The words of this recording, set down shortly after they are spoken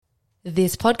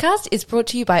This podcast is brought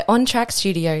to you by On Track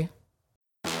Studio.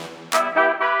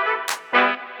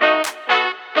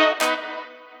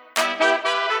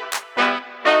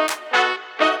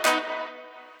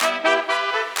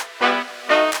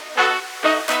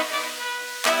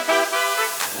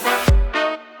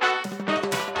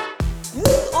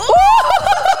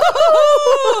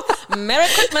 Merry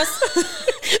Christmas.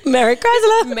 Merry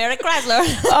Chrysler. Merry Chrysler.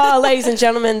 Oh, ladies and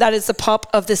gentlemen, that is the pop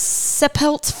of the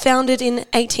Seppelt, founded in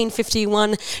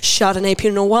 1851 Chardonnay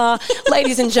Pinot Noir.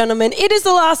 Ladies and gentlemen, it is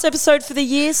the last episode for the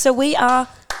year, so we are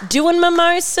doing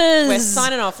mimosas. We're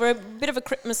signing off. We're a bit of a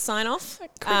Christmas sign-off,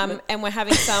 and we're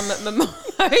having some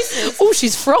mimosas. Oh,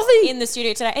 she's frothy. In the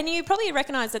studio today. And you probably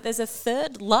recognise that there's a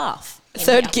third laugh.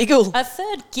 Third giggle. A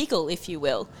third giggle, if you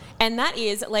will. And that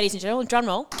is, ladies and gentlemen, drum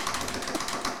roll.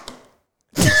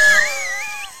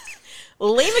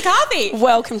 Leigh McCarthy.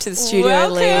 Welcome to the studio,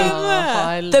 Leigh.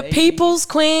 Hi, Leigh. The people's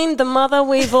queen, the mother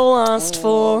we've all asked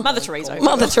for. Mother Teresa.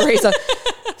 Mother Teresa.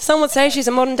 Some would say she's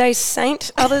a modern-day saint.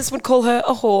 Others would call her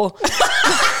a whore.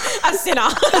 A sinner.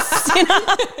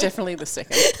 Definitely the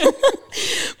second.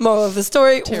 Moral of the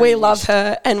story, Terry we wish. love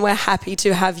her and we're happy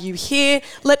to have you here.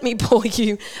 Let me pour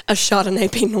you a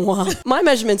Chardonnay Pinot Noir. My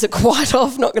measurements are quite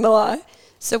off, not going to lie.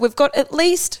 So we've got at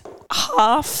least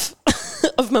half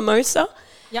of mimosa.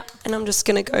 Yep. And I'm just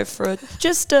going to go for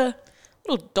just a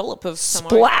Little dollop of some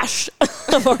splash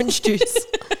of orange juice.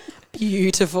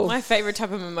 Beautiful. My favourite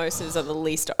type of mimosas are the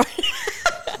least orange.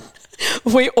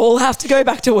 We all have to go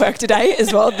back to work today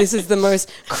as well. This is the most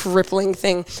crippling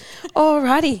thing.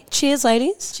 Alrighty. Cheers,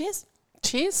 ladies. Cheers.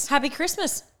 Cheers. Happy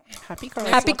Christmas. Happy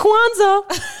Christmas. Happy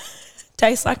Kwanzaa.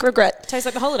 Tastes like regret. Tastes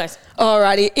like the holidays.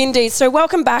 Alrighty, indeed. So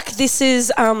welcome back. This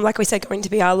is, like we said, going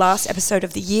to be our last episode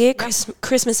of the year.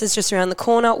 Christmas is just around the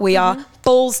corner. We are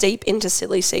balls deep into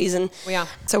silly season. We are.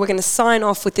 So we're going to sign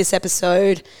off with this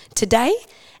episode today.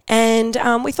 And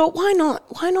we thought, why not?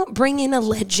 Why not bring in a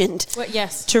legend Well,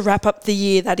 yes. to wrap up the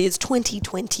year that is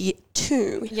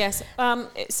 2022? Yes.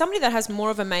 Somebody that has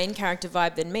more of a main character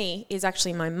vibe than me is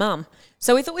actually my mum.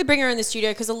 So we thought we'd bring her in the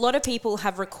studio because a lot of people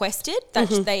have requested that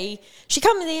she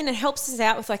comes in and helps us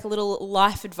out with like a little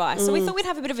life advice. So we thought we'd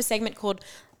have a bit of a segment called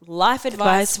Life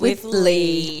Advice with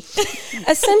Leigh.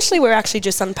 Essentially, we're actually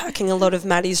just unpacking a lot of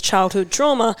Maddie's childhood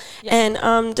trauma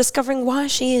and discovering why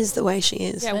she is the way she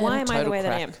is. Yeah, why am I the way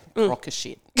that I am? Crock of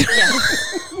shit. Yeah.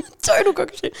 Total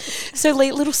crock of shit. So,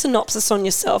 Leigh, little synopsis on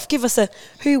yourself. Give us a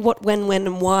who, what, when,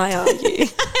 and why are you?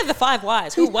 The 5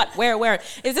 whys. Who, what, where.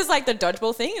 Is this like the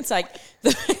dodgeball thing? It's like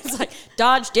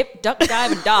dodge, dip, duck,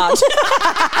 dive, and dodge.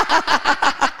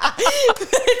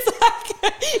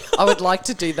 I would like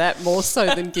to do that more so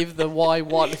than give the why,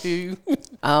 what, who.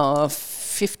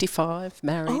 55,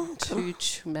 married,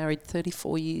 married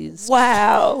 34 years.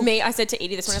 Wow. Me, I said to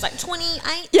Edie this one, I was like,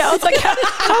 28. Yeah, I was like,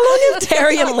 how long have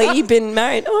Terry and Leigh been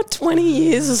married? 20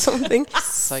 years or something.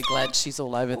 So glad she's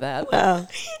all over that. Wow.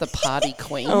 The party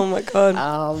queen. Oh, my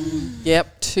God.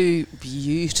 Yep, 2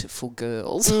 beautiful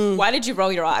girls. Why did you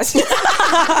roll your eyes?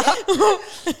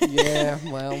 Yeah,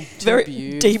 well, 2 Very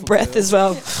beautiful deep breath girls. as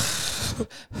well.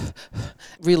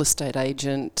 Real estate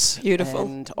agent. Beautiful.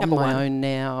 And on my own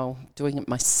now, doing it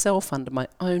myself under my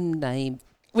own name.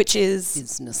 Which is?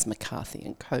 Business McCarthy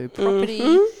and Co.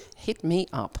 Property. Hit me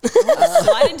up.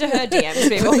 Slide into her DMs,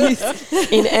 people.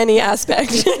 In any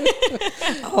aspect.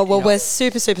 Oh, well, we're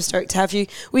super, super stoked to have you.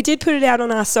 We did put it out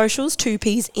on our socials,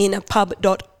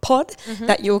 2psinapub.pod,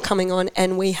 that you're coming on,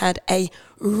 and we had a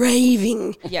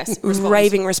raving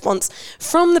response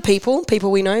from the people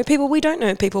we know, people we don't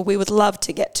know, people we would love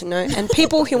to get to know, and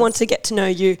people who want to get to know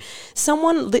you.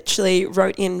 Someone literally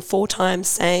wrote in 4 times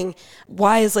saying,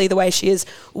 why is Leigh the way she is?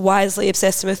 Why is Leigh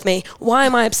obsessed with me? Why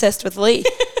am I obsessed with Leigh?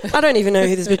 I don't even know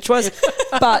who this bitch was.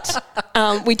 But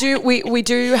we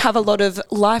do have a lot of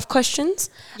life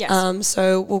questions. Yes.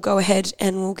 So we'll go ahead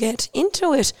and we'll get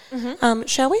into it.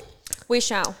 Shall we? We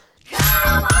shall.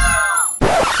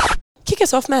 Kick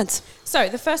us off, Mads. So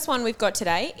the first one we've got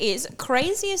today is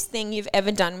craziest thing you've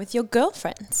ever done with your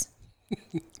girlfriends.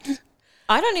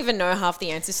 I don't even know half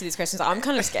the answers to these questions. I'm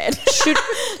kind of scared.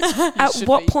 At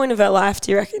what point of her life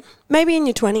do you reckon? Maybe in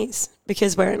your 20s,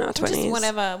 because we're in our 20s. Just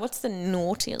whatever. What's the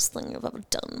naughtiest thing you've ever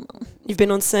done, Mum? You've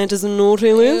been on Santa's naughty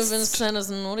You've list? been sent as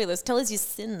a naughty list. Tell us your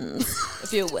sins,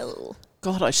 if you will.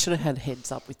 God, I should have had heads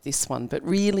up with this one, but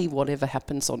really whatever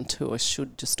happens on tour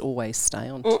should just always stay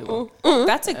on tour.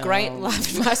 That's a great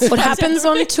life advice. What happens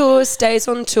on tour stays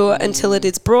on tour until it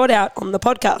is brought out on the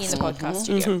podcast. in the podcast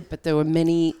studio? But there were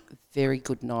many very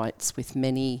good nights with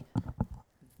many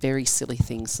very silly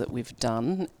things that we've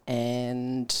done,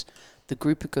 and the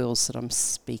group of girls that I'm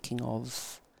speaking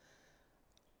of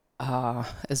are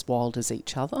as wild as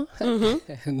each other.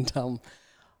 And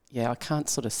I can't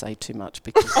sort of say too much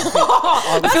because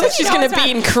I feel like she's going to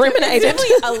be incriminated. It's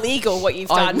definitely illegal what you've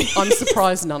done. I'm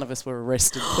surprised none of us were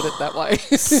arrested, put it that way.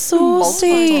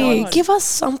 Saucy. Give us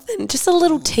something, just a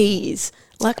little tease,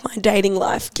 like my dating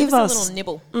life. Give us a little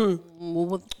nibble.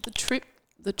 Well,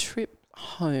 the trip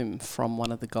home from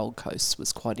one of the Gold Coasts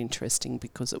was quite interesting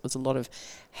because it was a lot of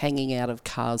hanging out of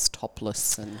cars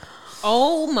topless, and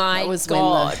oh my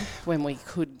God, when we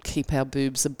could keep our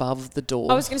boobs above the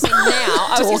door. I was going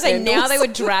to say now they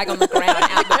would drag on the ground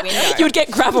out the window. You would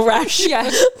get gravel rash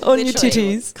on your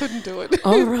titties. Couldn't do it.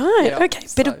 All right, Yeah, okay.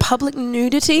 Bit of public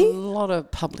nudity. A lot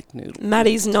of public nudity.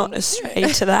 Maddie's not astray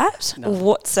to that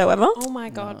whatsoever. Oh my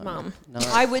God, Mum. No.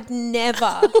 I would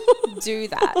never do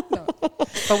that.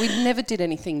 But we never did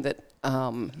anything that,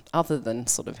 other than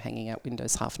sort of hanging out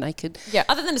windows half naked. Yeah,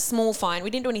 other than a small fine. We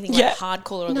didn't do anything like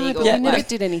hardcore or illegal. But we never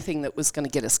did anything that was going to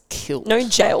get us killed. No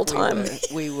jail time.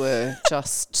 We were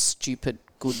just stupid,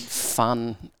 good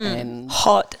fun and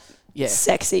Hot,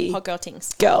 sexy Hot girl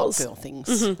things. girls. girl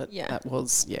things. But that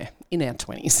was, in our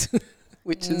 20s.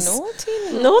 Which is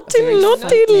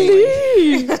Naughty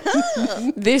Lee.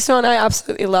 This one I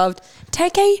absolutely loved.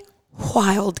 Take a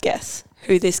wild guess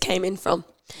who this came in from.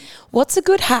 What's a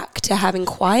good hack to having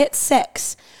quiet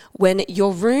sex when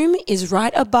your room is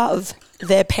right above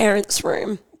their parents'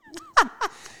 room?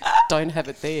 don't have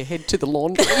it there. Head to the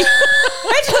laundry.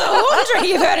 Head to the laundry.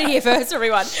 You've heard it here first,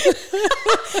 everyone.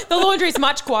 The laundry is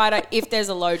much quieter if there's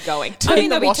a load going. I mean,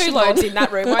 there'll be two loads in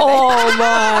that room, won't Oh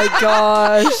my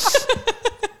gosh.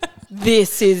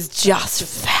 This is just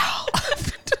foul.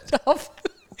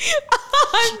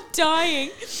 I'm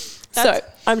dying. So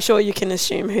I'm sure you can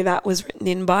assume who that was written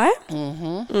in by.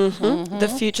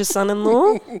 The future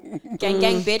son-in-law. Gang,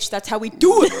 gang, bitch. That's how we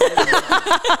do it.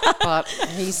 But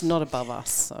he's not above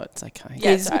us, so it's okay.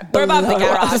 Yeah, He's so we're above the below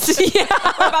garage. us.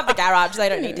 We're above the garage. They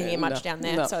don't need to hear much down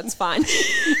there, so it's fine.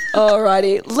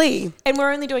 Alrighty. Lee. And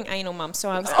we're only doing anal, Mum, so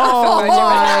I was Oh my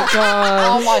God.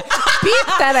 Oh my! Beep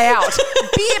that out.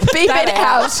 Beep it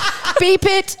out. Beep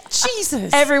it.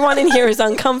 Jesus. Everyone in here is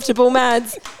uncomfortable,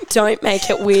 Mads. Don't make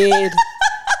it weird.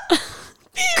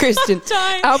 Kristen,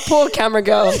 our poor camera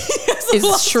girl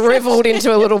is shriveled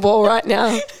into a little ball right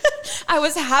now. I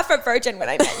was half a virgin when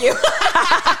I met you.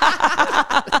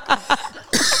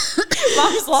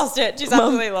 Mum's lost it. She's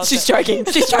absolutely lost She's it. joking.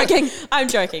 She's joking. I'm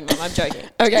joking, Mum. I'm joking.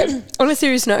 Okay. On a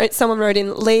serious note, someone wrote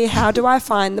in, Lee, how do I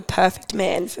find the perfect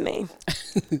man for me?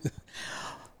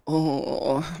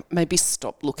 Oh, maybe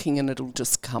stop looking and it'll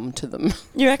just come to them.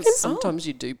 You reckon? Sometimes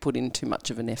you do put in too much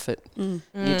of an effort. You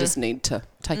just need to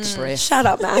take a breath. Shut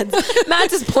up, Mads.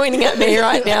 Mads is pointing at me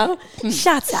right now.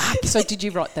 Shut up. So did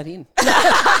you write that in?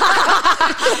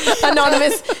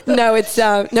 Anonymous. No, it's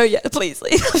no. Yeah, please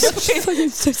leave.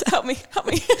 Help me.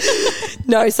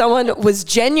 No, someone was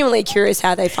genuinely curious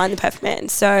how they find the perfect man.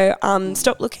 So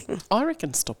stop looking. I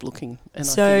reckon stop looking. And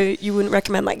So you wouldn't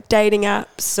recommend like dating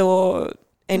apps or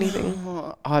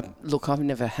anything? I've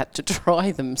never had to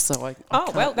try them, so I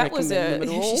can't that was recommend them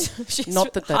at all. she's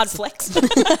Not that hard that's flex.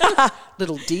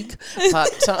 little dig,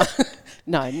 but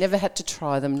no, never had to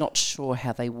try them. Not sure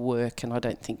how they work, and I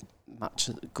don't think much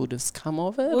good has come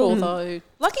of it. Although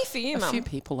Lucky for you, a Mum. few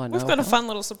people I know We've got a have. fun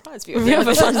little surprise for you. We have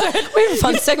a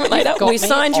fun segment later. Got We me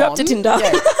signed you up to on. Tinder.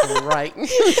 Yeah, great.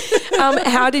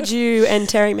 How did you and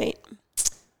Terry meet?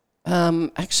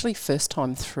 Actually, first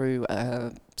time through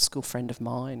a school friend of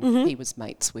mine. He was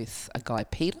mates with a guy,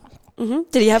 Peter. Did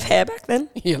he have hair back then?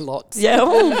 Yeah, lots. Yeah.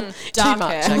 Dark Too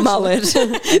much, hair. actually. Mullet.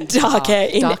 Dark hair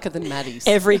in Darker than Maddie's.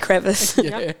 every crevice.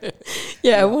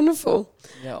 Yeah, wonderful.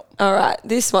 Yeah. All right,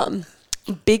 this one.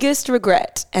 Biggest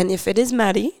regret, and if it is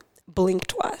Maddie, blink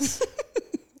twice.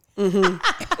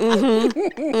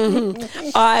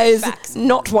 Eyes Facts.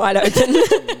 not wide open.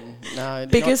 No,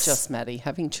 Biggest- not just Maddie.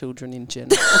 Having children in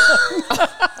general.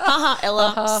 Haha,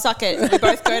 Ella, suck it. We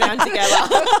both go down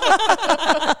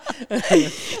together.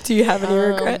 Do you have any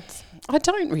regrets? I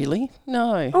don't really.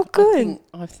 No. Oh, good.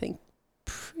 I think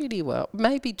pretty well.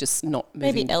 Maybe just not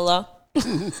moving. Maybe Ella.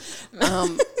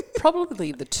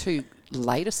 Probably the two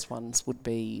latest ones would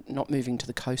be not moving to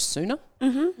the coast sooner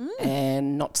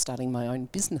and not starting my own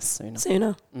business sooner.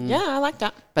 Sooner. Yeah, I like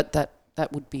that. But that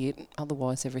would be it.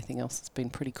 Otherwise, everything else has been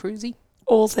pretty cruisy.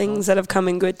 All things that have come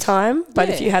in good time, but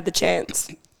if Yeah. you had the chance,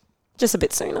 just a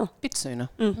bit sooner. Bit sooner.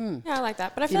 Yeah, I like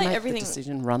that. But I You feel like make everything. the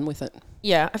decision, run with it.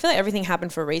 Yeah, I feel like everything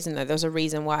happened for a reason, though. There was a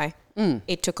reason why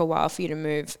it took a while for you to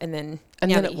move, and then And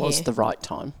now then that it you're was here. the right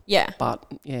time. Yeah. But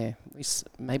yeah,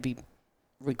 maybe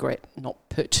regret not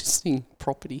purchasing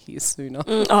property here sooner.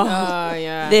 Oh,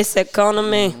 yeah. this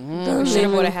economy. We should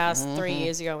have bought a house 3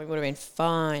 years ago. We would have been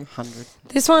fine. 100.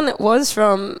 This one was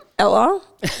from Ella,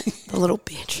 the little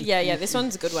bitch. Yeah. This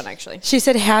one's a good one, actually. She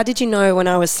said, how did you know when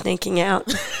I was sneaking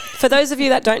out? For those of you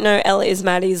that don't know, Ella is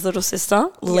Maddie's little sister,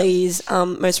 Leigh's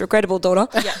most regrettable daughter.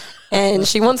 Yeah. And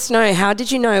she wants to know, how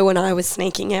did you know when I was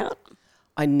sneaking out?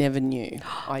 I never knew.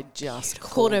 I just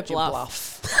Called her your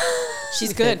bluff. She's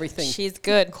With good. everything. She's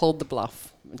good. Called the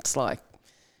bluff. It's like,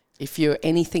 if you're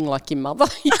anything like your mother,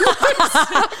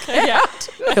 Yeah.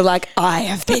 You're like, I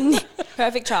have been.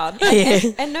 Perfect child. Yeah.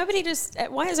 And nobody just,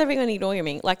 why is everyone ignoring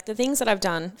me? Like the things that I've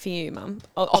done for you, Mum,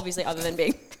 obviously other than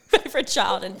being favourite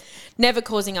child and never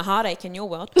causing a heartache in your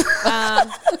world. But,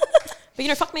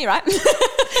 fuck me, right?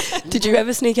 Did you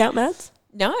ever sneak out, Mads?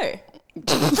 No.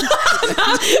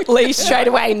 Leigh straight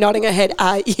away nodding her head.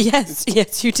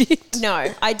 Yes, you did.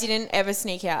 No, I didn't ever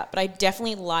sneak out, but I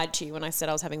definitely lied to you when I said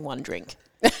I was having one drink.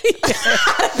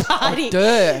 Party. duh.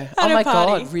 At Oh a my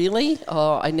party. God, really?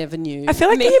 Oh, I never knew. I feel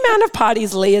like the amount of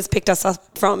parties Leigh has picked us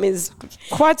up from is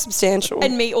quite substantial.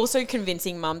 And me also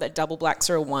convincing Mum that double blacks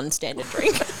are a one standard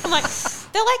drink. I'm like,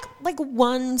 they're like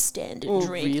one standard drink.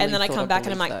 really And then I thought come I back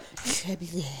and I'm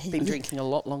believed like, been drinking a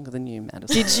lot longer than you,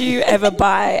 Madison. Did you ever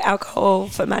buy alcohol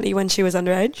for Maddie when she was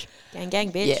underage?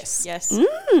 gang, bitch. Yes. Yes.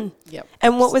 Yep.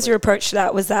 And what was your approach to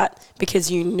that? Was that because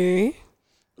you kneu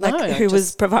No, who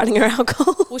was providing her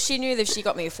alcohol? Well, she knew that if she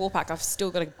got me a 4-pack, I've still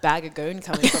got a bag of goon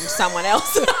coming from someone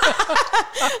else.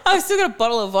 I've still got a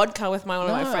bottle of vodka with one of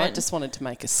my I friends. just wanted to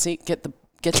make a sick, get the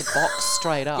box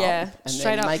straight up, Yeah, and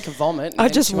straight then up. make a vomit. And I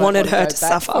then just she won't wanted wanna her go to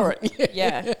back suffer. for it.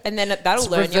 Yeah. And then that'll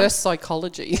It's learn reverse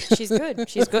psychology. you. She's good.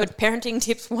 She's good. Parenting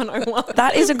tips 101.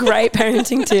 That is a great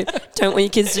parenting tip. Don't want your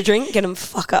kids to drink, get them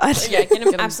fuck-eyed. Yeah, get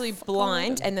them absolutely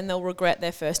blind and then they'll regret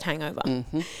their first hangover.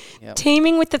 Yep.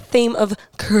 Teaming with the theme of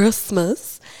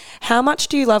Christmas, how much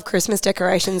do you love Christmas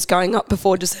decorations going up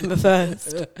before December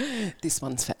 1st? This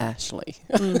one's for Ashley.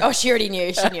 Oh, she already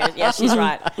knew. She knew. Yeah, she's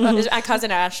right. Our cousin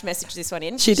Ash messaged this one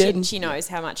in. She did. She knows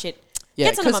how much it Yeah,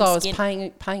 gets under because I Mum's was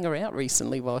skin. paying her out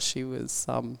recently while she was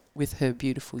with her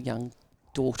beautiful young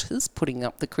daughters putting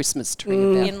up the Christmas tree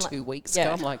about 2 weeks ago.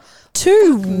 yeah. I'm like,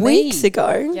 2 weeks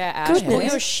ago? Yeah, Ash, pull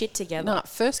Goodness. your shit together. no,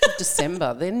 1st of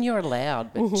December, then you're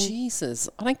allowed. But Jesus,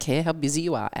 I don't care how busy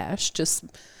you are, Ash. Just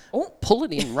pull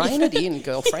it in, rein it in,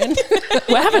 girlfriend.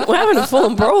 We're having a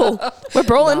full-on brawl. We're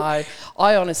brawling. No,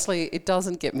 I honestly, it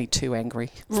doesn't get me too angry.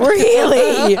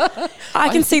 Really? I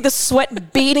can see the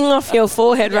sweat beating off your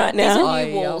forehead right These now. are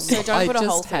new walls, so don't put a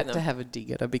hole just through had them. to have a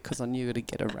dig at her because I knew it'd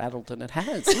get her rattled, and it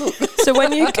has. Look, So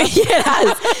when you... Yeah, it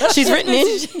has. She's written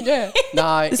in. yeah,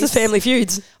 no, This is Family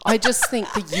Feuds. I just think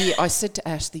I said to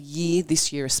Ash,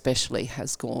 this year especially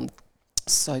has gone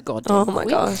so goddamn Oh my quick.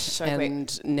 gosh. So quick.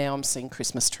 And now I'm seeing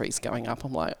Christmas trees going up.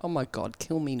 I'm like, oh my God,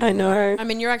 kill me now. I know. I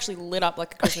mean, you're actually lit up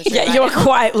like a Christmas tree. Yeah, right you're now.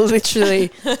 quite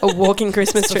literally a walking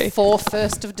Christmas It's tree. the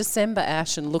 1st of December,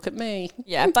 Ash, and look at me.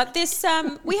 Yeah, but this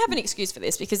we have an excuse for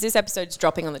this because this episode's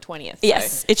dropping on the 20th.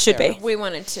 Yes, it should be. We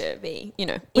want it to be,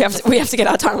 We have to get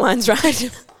our timelines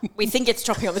right. we think it's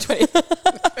dropping on the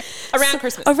 20th. Around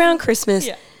Christmas. Around Christmas,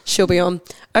 Yeah. she'll be on.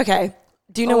 Okay.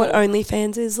 Do you know what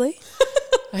OnlyFans is, Leigh?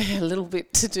 A little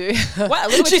bit to do. What? A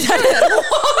little bit She's to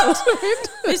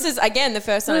do. This is, again, the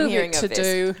first A time I'm little hearing bit of to this.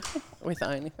 do with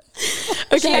OnlyFans.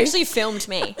 Okay. She actually filmed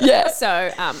me. Yeah.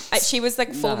 So she was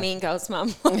like full Mean Girls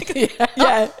mum. Like,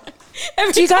 Yeah.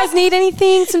 Do you guys need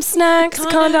anything? Some snacks?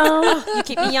 Condom? you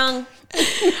keep me young.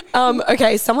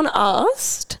 Okay, someone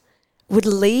asked, would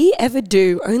Leigh ever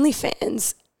do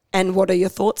OnlyFans? And what are your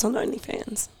thoughts on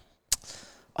OnlyFans?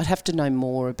 I'd have to know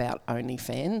more about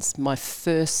OnlyFans. My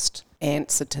first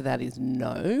answer to that is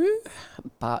no,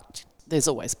 but there's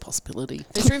always a possibility.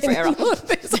 There's room for error.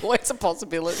 There's always a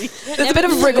possibility. There's a bit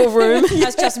of wriggle room.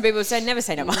 As Justin Bieber would say, never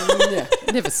say never. Yeah,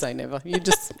 never say never. You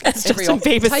just As Justin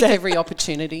Bieber take said. every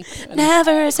opportunity. And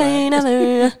Never say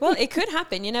never. Well, it could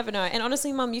happen. You never know. And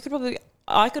honestly, Mum,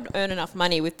 I could earn enough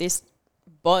money with this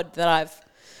bod that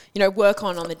I've, work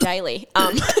on the daily.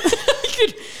 I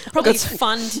could probably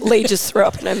fund. Leigh just threw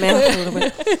up in her mouth a little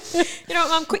bit. You know what,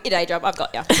 Mum? Quit your day job. I've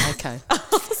got you. Okay.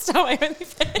 I'll start my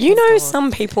OnlyFans. You know, some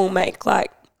people make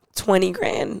like 20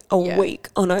 grand a Yeah. week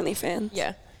on OnlyFans.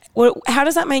 Yeah. How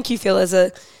does that make you feel as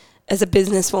a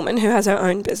businesswoman who has her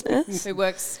own business? Who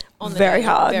works on the Very day.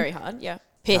 hard. Very hard, yeah.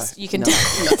 Pissed. You can No.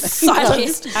 tell.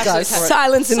 Silence. Pissed. Go Absolutely for it.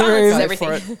 Silence in the Silence room. is Go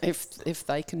everything. for it. If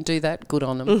they can do that, good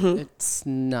on them. It's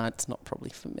not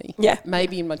probably for me. Yeah.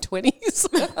 Maybe in my 20s.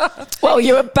 Well,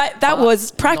 that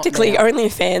was practically now.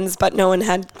 OnlyFans, but no one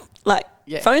had like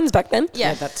phones back then.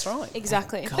 Yeah, that's right.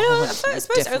 Exactly. God, But I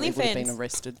suppose definitely would have been OnlyFans.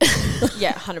 arrested.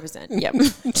 Yeah, 100%.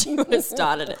 Yep. She would have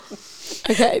started it.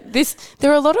 Okay,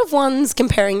 there are a lot of ones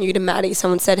comparing you to Maddie.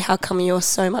 Someone said, how come you're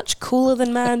so much cooler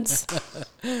than Mads?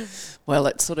 Well,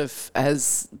 it's sort of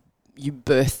as you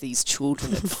birth these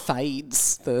children, it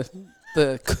fades.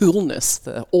 The coolness,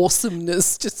 the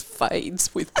awesomeness just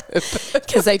fades with purpose.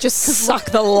 Because they just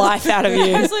suck the life out of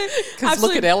you. Because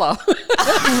look at Ella.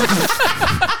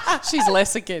 She's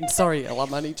less again. Sorry, Ella,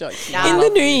 I'm only joking. Nah. In the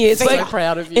New Year's, so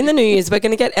proud of you. In the New Year's, we're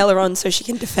going to get Ella on so she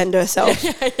can defend herself.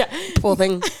 Poor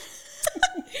thing.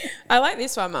 I like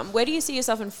this one, Mum. Where do you see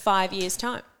yourself in 5 years'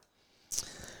 time?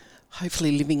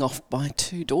 Hopefully living off my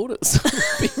 2 daughters.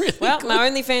 Be really Well, good. my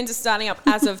OnlyFans is starting up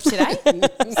as of today.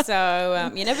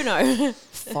 So you never know.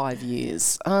 5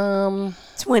 years.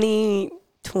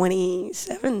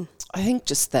 2027. I think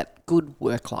just that good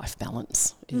work-life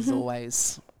balance is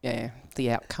always, the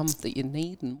outcome that you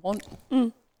need and want.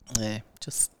 Yeah,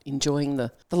 just enjoying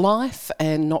the life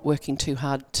and not working too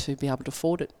hard to be able to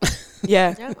afford it.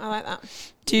 Yeah. Yeah, I like that.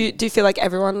 Do you feel like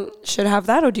everyone should have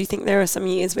that, or do you think there are some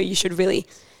years where you should really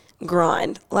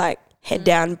grind, like head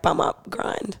down, bum up,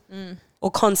 grind,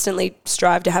 or constantly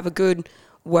strive to have a good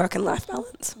work and life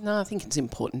balance? No, I think it's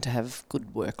important to have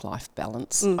good work-life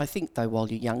balance. I think, though, while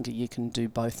you're younger, you can do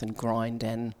both and grind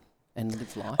and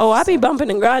live life. Oh, I be bumping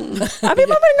and grinding. I be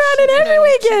bumping and grinding every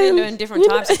She's been weekend. doing different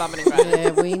types of bumming and grinding. Yeah,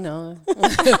 we know.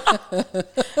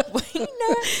 We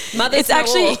know. Mothers It's know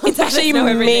actually all. Mothers know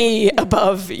everything. me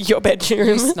above your bedroom.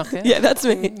 You snuck out? Yeah, that's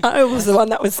me. I was the one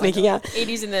that was sneaking out.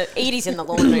 Edie's in the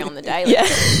laundry on the daily. Yeah,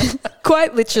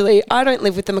 quite literally. I don't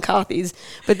live with the McCarthys,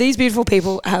 but these beautiful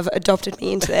people have adopted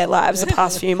me into their lives the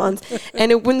past few months,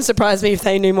 and it wouldn't surprise me if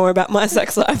they knew more about my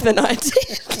sex life than I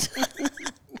did.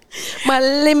 My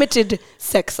limited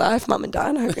sex life, Mum and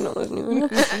Dad. I hope you're not listening.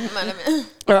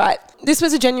 All right. This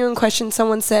was a genuine question.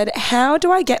 Someone said, how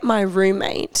do I get my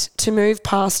roommate to move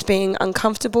past being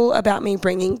uncomfortable about me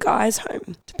bringing guys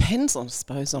home? Depends, I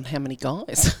suppose, on how many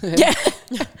guys. Yeah.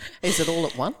 Is it all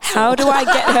at once? How do I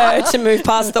get her to move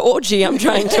past the orgy I'm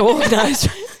trying to organise?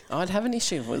 I'd have an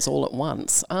issue if it was all at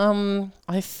once.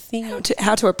 I think...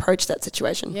 How to approach that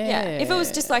situation. Yeah. If it was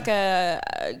just like a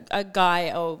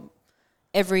guy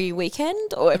every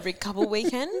weekend or every couple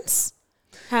weekends,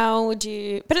 how would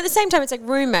you... But at the same time, it's like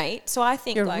roommate, so I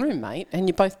think You're like... a roommate and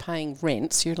you're both paying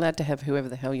rent, so you're allowed to have whoever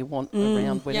the hell you want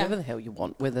around whenever the hell you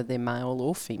want, whether they're male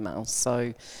or female.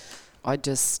 So I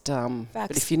just...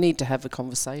 but if you need to have a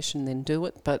conversation, then do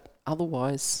it. But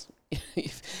otherwise,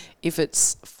 if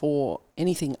it's for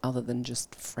anything other than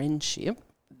just friendship,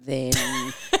 then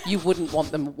you wouldn't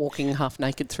want them walking half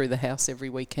naked through the house every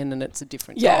weekend and it's a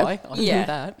different guy. I get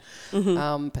that.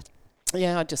 But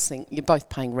yeah, I just think you're both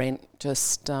paying rent.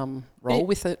 Just roll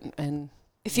with it. And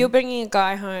If you're bringing a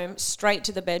guy home straight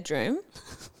to the bedroom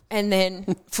and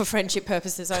then for friendship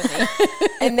purposes only,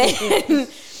 and then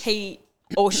he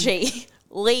or she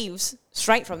leaves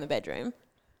straight from the bedroom,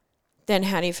 then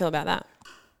how do you feel about that?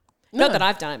 No. Not that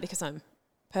I've done it because I'm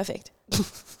perfect.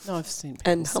 No, I've seen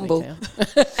people And sneak humble. out.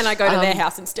 And I go to their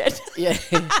house instead. Yeah.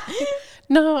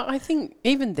 No, I think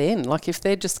even then, like if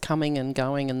they're just coming and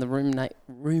going and the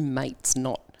roommate's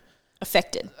not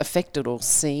affected or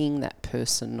seeing that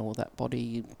person or that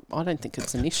body, I don't think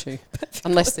it's an issue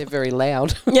unless they're very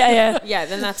loud. Yeah. Yeah,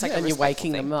 then that's like And a you're respectful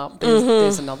waking thing. them up.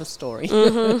 There's another story.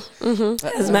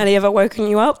 Has Maddie ever woken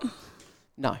you up?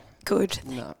 No. Good.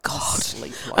 No. God.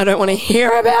 Sleep I don't want to hear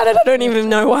about it. I don't even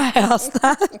know why I asked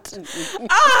that.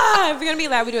 If we're going to be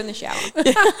loud, we do it in the shower.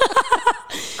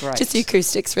 Great. Just the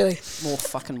acoustics, really. More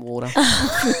fucking water.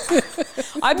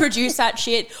 I produce that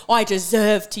shit. I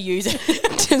deserve to use it.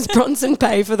 Does Bronson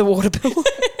pay for the water bill?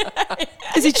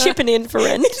 Is he chipping in for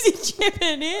rent? Is he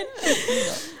chipping in?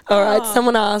 All right.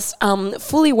 Someone asked,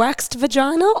 fully waxed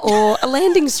vagina or a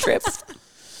landing strip?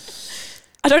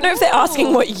 I don't know if they're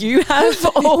asking what you have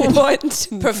or what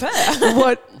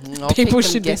I'll people keep them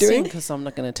should be guessing doing. because I'm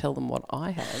not going to tell them what I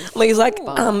have. Lee's like,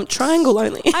 triangle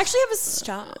only. I actually have a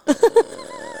star.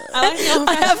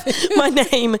 I have my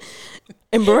name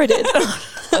embroidered. I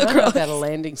don't know about a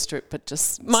landing strip, but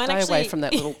just Mine stay actually- away from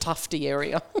that little tufty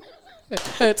area. It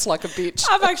hurts like a bitch.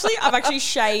 I've actually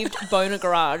shaved Boner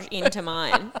Garage into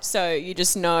mine, so you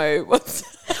just know what's.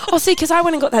 Oh, see, because I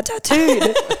went and got that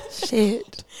tattooed.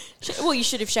 Shit. Well, you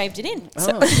should have shaved it in.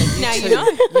 So Now you know.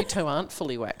 You two aren't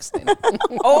fully waxed then.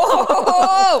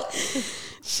 Oh,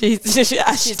 She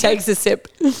takes a sip.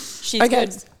 she's Okay.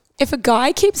 good. If a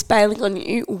guy keeps bailing on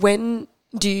you, when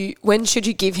When should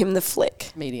you give him the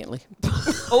flick? Immediately.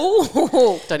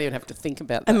 Oh, Don't even have to think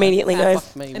about that. Immediately no.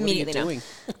 Fuck me, Immediately what are no. you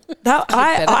doing? That,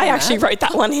 I actually wrote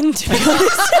that one in, to be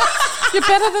honest. You're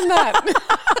better than that.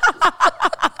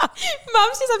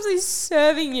 Mum's just absolutely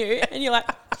serving you, and you're like,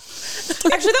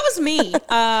 actually, that was me.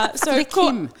 So Flick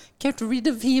him. Get rid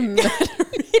of him.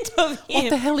 What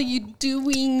the hell are you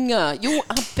doing? You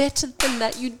are better than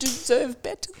that. You deserve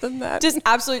better than that. Just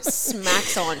absolute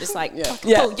smacks on, just like Yeah.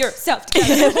 pull yourself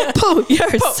together. Pull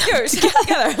yours. Pull yourself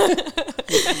together.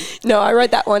 No, I wrote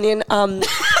that one in.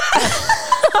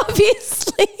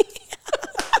 Obviously.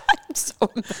 I'm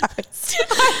so embarrassed.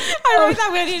 I wrote that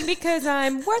one in because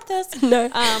I'm worthless. No.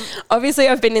 Obviously,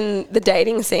 I've been in the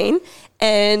dating scene,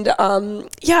 and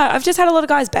I've just had a lot of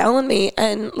guys bail on me,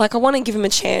 and like I want to give them a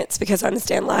chance because I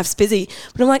understand life's busy,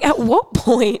 but I'm like, at what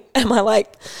point am I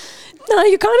like, no,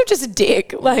 you're kind of just a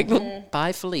dick. Like,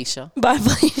 Bye, Felicia. bye,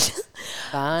 Felicia.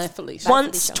 Bye, Felicia.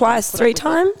 Once, twice, 3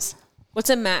 times. What's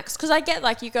a max? Because I get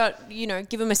like you got,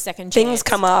 give them a second chance. Things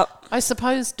come up. I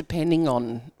suppose depending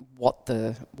on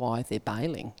why they're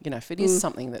bailing. If it is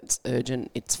something that's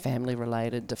urgent, it's family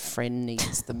related, a friend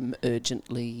needs them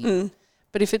urgently.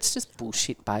 But if it's just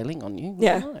bullshit bailing on you,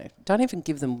 no, don't even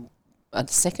give them a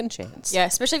second chance. Yeah,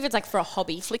 especially if it's like for a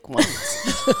hobby. Flick once.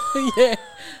 Yeah.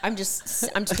 I'm just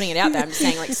putting it out there. I'm just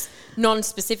saying like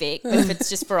non-specific. But if it's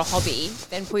just for a hobby,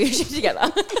 then pull your shit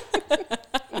together.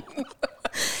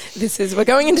 We're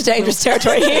going into dangerous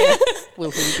territory here. Will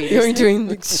he be You're listening?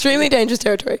 entering extremely dangerous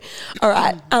territory. All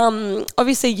right.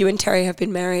 Obviously, you and Terry have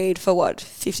been married for what,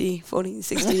 50, 40,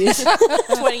 60 years?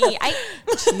 28.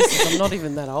 Jesus, I'm not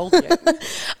even that old yet.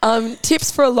 Tips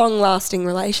for a long-lasting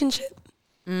relationship?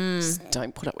 Just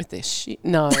don't put up with this shit.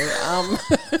 No.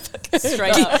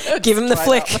 Straight up. Give him the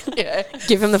flick. Yeah.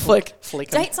 Give him the flick.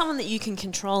 Flick 'em. Date someone that you can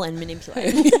control and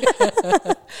manipulate.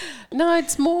 No,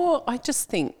 it's more, I just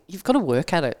think you've got to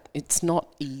work at it. It's not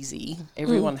easy.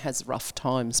 Everyone has rough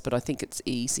times, but I think it's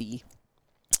easy,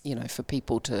 for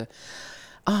people to,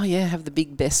 have the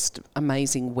big, best,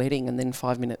 amazing wedding, and then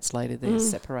 5 minutes later they're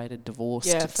separated, divorced.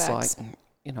 Yeah, it's facts.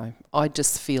 like, I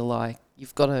just feel like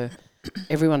you've got to,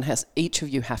 each of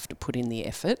you have to put in the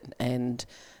effort, and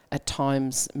at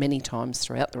times, many times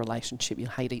throughout the relationship, you'll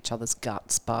hate each other's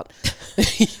guts, but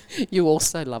you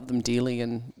also love them dearly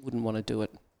and wouldn't want to do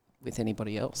it with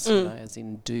anybody else, as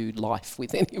in do life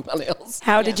with anyone else.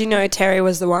 How did you know Terry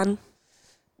was the one?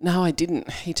 No, I didn't.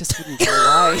 He just wouldn't go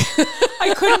away.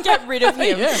 I couldn't get rid of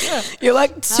him. You're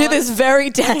like, to this very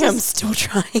day, I'm still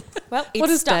trying. Well, it's What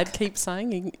does stuck. Dad keep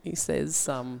saying? He says,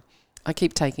 I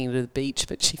keep taking her to the beach,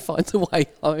 but she finds a way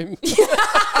home.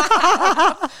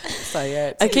 So,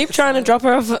 yeah. I keep trying to drop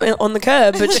her off on the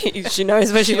curb, but she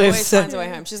knows where she She lives. always So. finds a way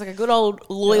home. She's like a good old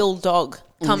loyal dog.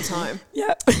 Comes home.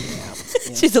 Yeah.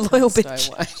 She's a loyal Stay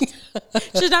bitch. away.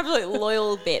 She's an absolute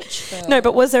loyal bitch. No,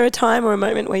 but was there a time or a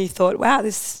moment where you thought, wow,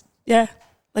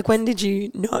 like when did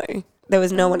you know there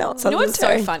was no one else You know other than what's so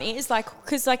Terry? funny is like,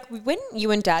 because like when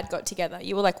you and Dad got together,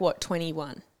 you were like what,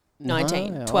 21,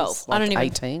 19, No, 12? I don't even.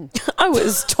 18. I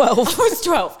was 12. I was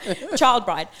 12, child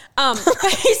bride.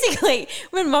 Basically,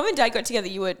 when Mum and Dad got together,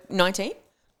 you were 19,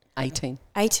 18.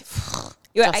 8.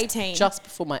 You were 18. Just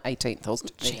before my 18th, I was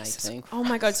turning 18. Oh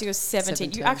my God, so you were 17.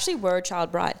 You 17. actually were a child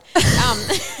bride.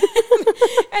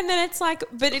 And then it's like,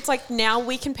 but it's like now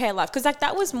we compare life because like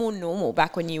that was more normal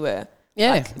back when you were.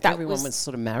 Yeah, like, that everyone was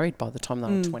sort of married by the time they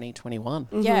were 20, 21.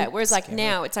 Yeah, whereas like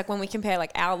now it's like when we compare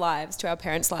like our lives to our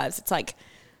parents' lives, it's like,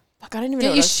 fuck, I don't even know Get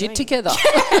what your I was shit doing. together.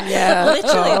 Yeah.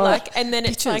 Literally, God. like, and then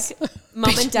it's like,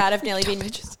 Mum and Dad have nearly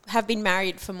been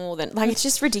married for more than like it's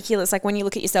just ridiculous. Like when you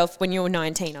look at yourself when you were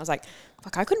 19, I was like,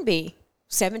 fuck, I couldn't be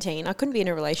 17. I couldn't be in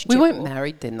a relationship. We weren't or-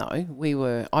 married then, though.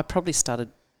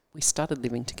 We started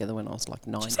living together when I was like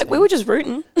 19. Like, we were just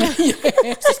rooting.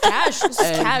 It's just cash. It's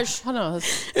just cash. I know.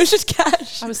 It was just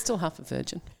cash. I was still half a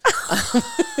virgin.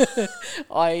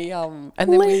 And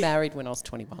then we married when I was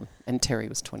 21 and Terry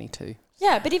was 22.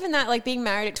 Yeah, but even that, like being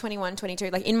married at 21, 22,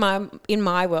 like in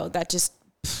my world, that just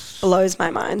Blows my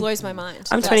mind. blows my mind.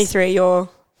 I'm 23, you're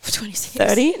 26.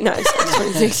 30? No, it's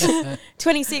 26.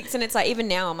 26, and it's like even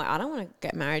now I'm like, I don't want to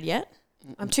get married yet.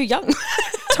 I'm too young. You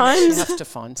Times have to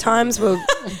find times were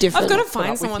different. I've got to up find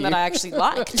with someone you. that I actually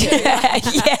like.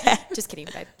 yeah. Just kidding,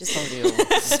 babe. Just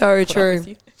So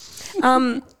true.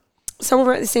 Someone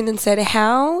wrote this in and said,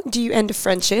 how do you end a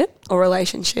friendship or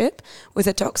relationship with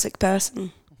a toxic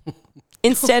person?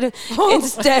 Instead of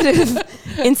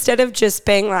just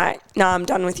being like, nah, I'm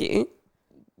done with you.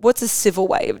 What's a civil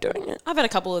way of doing it? I've had a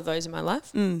couple of those in my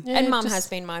life, and Mum has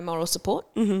been my moral support.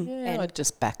 Yeah, I'd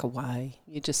just back away.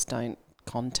 You just don't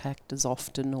contact as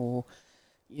often, or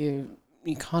you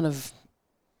kind of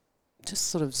just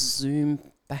sort of zoom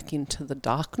back into the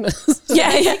darkness.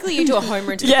 Basically you do a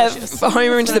homer into the bushes.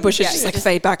 Homer into the bushes, just like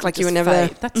fade back like you were never there.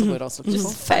 That's the word I was looking for.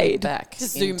 Just fade back.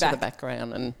 Just zoom into back. the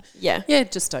background and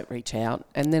just don't reach out.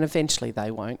 And then eventually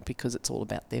they won't because it's all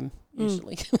about them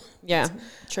usually. Yeah,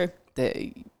 true.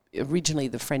 Originally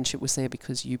the friendship was there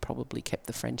because you probably kept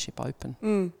the friendship open.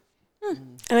 And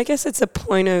I guess it's a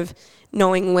point of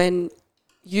knowing when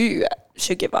you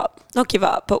should give up. Not give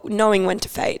up, but knowing when to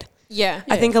fade. Yeah.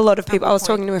 I think a lot of people, I was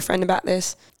talking to a friend about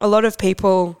this, a lot of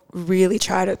people really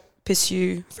try to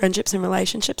pursue friendships and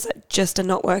relationships that just are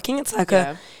not working. It's like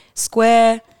a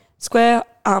square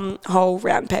hole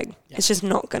round peg. Yeah. It's just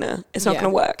not gonna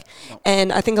work. No.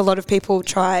 And I think a lot of people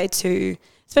try to,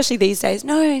 especially these days,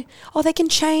 they can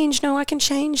change. No, I can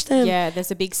change them. Yeah,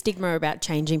 there's a big stigma about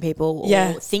changing people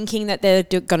or thinking that they're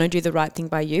going to do the right thing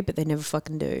by you, but they never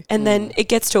fucking do. And then it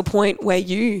gets to a point where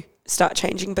you start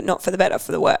changing, but not for the better,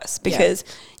 for the worse, because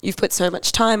you've put so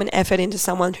much time and effort into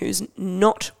someone who's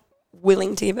not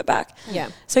willing to give it back. Yeah.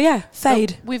 So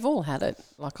fade. Well, we've all had it.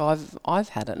 Like I've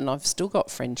had it, and I've still got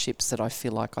friendships that I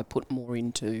feel like I put more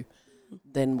into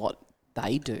than what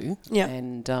they do. Yeah.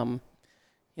 And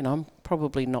I'm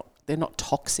probably not. They're not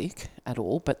toxic at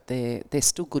all, but they're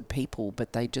still good people.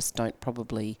 But they just don't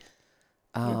probably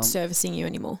not servicing you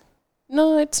anymore.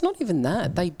 No, it's not even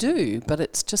that. They do, but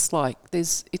it's just like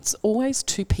it's always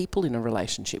two people in a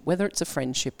relationship, whether it's a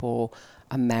friendship or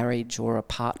a marriage or a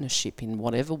partnership in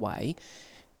whatever way.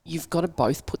 You've got to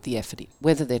both put the effort in,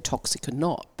 whether they're toxic or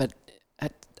not. But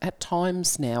at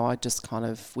times now, I just kind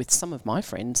of, with some of my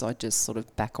friends, I just sort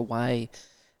of back away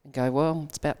and go, well,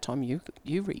 it's about time you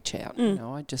reach out. You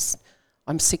know,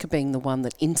 I'm sick of being the one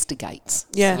that instigates.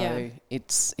 Yeah. So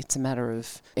it's a matter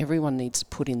of everyone needs to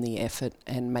put in the effort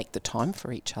and make the time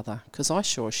for each other, because I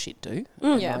sure as shit do.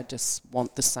 I just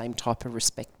want the same type of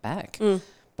respect back.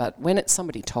 But when it's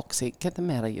somebody toxic, get them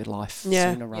out of your life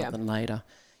sooner rather than later.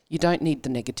 You don't need the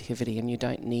negativity and you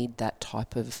don't need that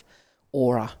type of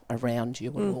aura around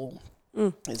you at all.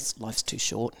 Life's too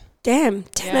short. Damn,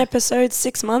 10 episodes,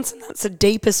 6 months, and that's the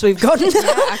deepest we've gotten.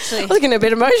 Actually. I was getting a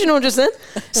bit emotional just then.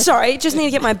 Sorry, just need to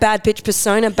get my bad bitch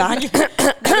persona back.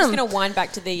 I'm just going to wind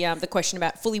back to the question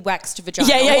about fully waxed vagina.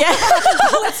 Yeah.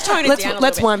 Let's tone it down a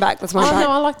Let's little wind back. Let's wind back. No,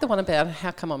 I like the one about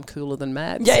how come I'm cooler than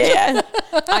Mads. Yeah.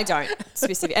 I don't,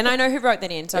 specifically. And I know who wrote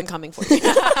that in, so I'm coming for you.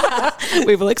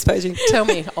 We will expose you. Tell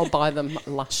me, I'll buy them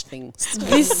lush things.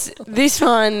 This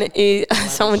one is,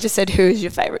 someone just said, who is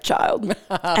your favourite child?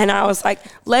 And I was like,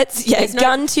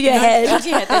 gun to your head. Gun to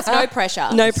your head. There's no pressure.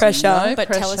 No pressure.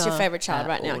 But tell us your favourite child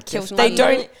right now. They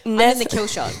don't I'm in the kill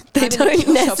shot. They don't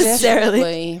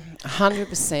necessarily.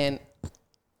 100%,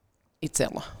 it's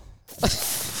Ella.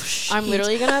 I'm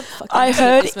literally going to fucking I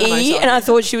heard this mimosa E and I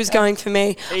thought she was going for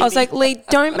me. I was like, Leigh,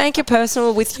 don't make it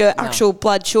personal with your actual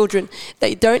blood children.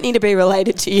 They don't need to be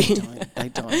related to you. They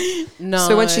don't. No.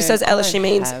 So when she says Ella, she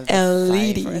means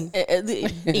Elidie.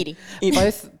 Edie.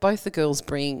 Both the girls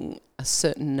bring a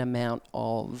certain amount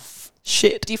of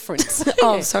Shit. difference.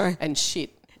 Sorry. And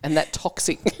shit. And that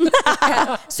toxic.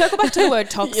 Circle back to the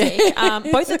word toxic.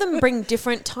 Both of them bring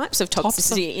different types of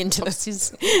toxicity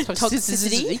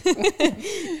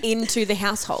into the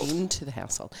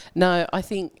household. No, I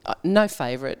think no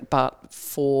favourite, but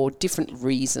for different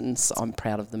reasons, I'm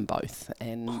proud of them both.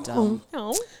 And Mum.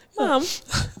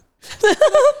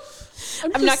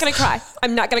 I'm not going to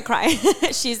cry.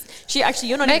 She actually,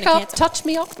 you're not even a Makeup, cancer. touch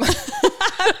me up.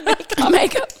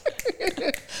 Makeup.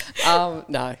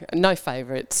 No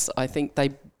favourites. I think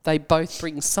they both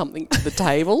bring something to the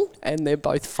table, and they're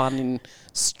both fun in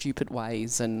stupid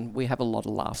ways, and we have a lot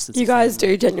of laughs. You guys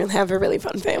do genuinely have a really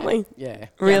fun family. Yeah.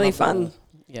 Really fun.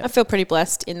 Yeah. I feel pretty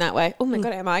blessed in that way. Oh my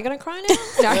God, am I going to cry now?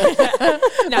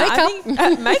 No. I think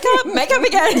makeup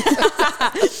again.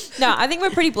 No, I think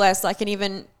we're pretty blessed. Like, and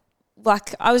even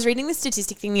like I was reading the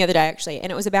statistic thing the other day actually,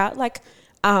 and it was about like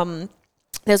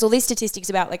there's all these statistics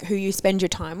about like who you spend your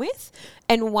time with,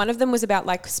 and one of them was about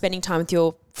like spending time with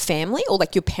your family or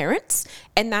like your parents,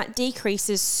 and that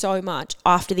decreases so much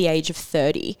after the age of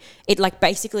 30. It like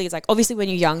basically is like obviously when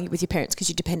you're young you're with your parents because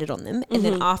you depended on them, and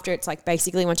then after it's like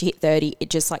basically once you hit 30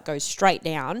 it just like goes straight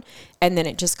down, and then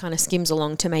it just kind of skims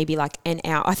along to maybe like an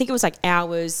hour. I think it was like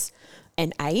hours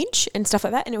and age and stuff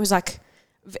like that, and it was like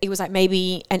it was like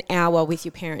maybe an hour with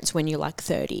your parents when you're like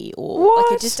 30 or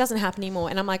like it just doesn't happen anymore.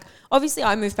 And I'm like, obviously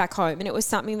I moved back home and it was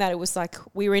something that it was like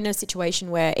we were in a situation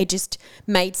where it just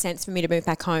made sense for me to move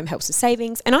back home, helps with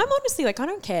savings. And I'm honestly like, I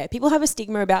don't care. People have a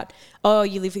stigma about, oh,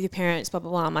 you live with your parents, blah,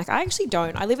 blah, blah. I'm like, I actually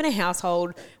don't. I live in a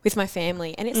household with my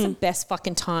family and it's the best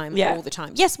fucking time all the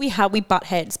time. Yes, we butt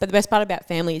heads, but the best part about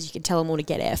family is you can tell them all to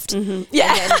get effed.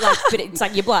 Yeah. And then, like, but it's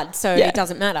like your blood, so it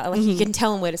doesn't matter. Like you can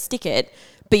tell them where to stick it,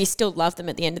 but you still love them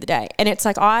at the end of the day. And it's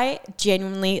like, I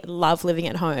genuinely love living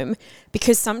at home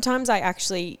because sometimes I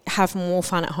actually have more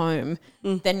fun at home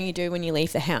than you do when you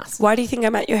leave the house. Why do you think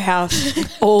I'm at your house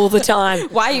all the time?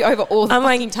 Why are you over all the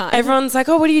fucking time? Everyone's like,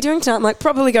 oh, what are you doing tonight? I'm like,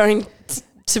 probably going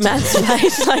to Matt's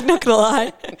place, like, not going to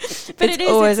lie. But it's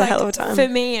always a hell of a time. For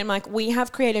me, and like, we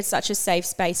have created such a safe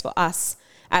space for us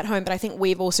at home, but I think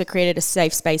we've also created a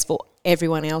safe space for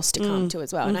everyone else to come to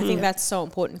as well. And I think that's so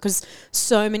important because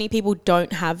so many people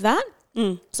don't have that.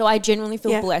 So I genuinely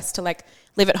feel blessed to like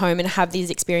live at home and have these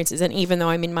experiences. And even though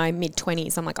I'm in my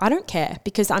mid-20s, I'm like, I don't care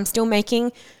because I'm still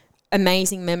making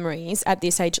amazing memories at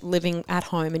this age living at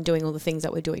home and doing all the things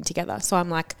that we're doing together. So I'm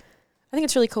like, I think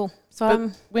it's really cool. So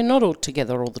we're not all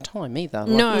together all the time either. Like,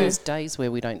 no. There's days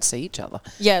where we don't see each other.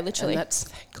 Yeah, literally. And that's,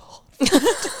 thank God.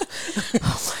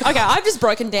 Okay, I've just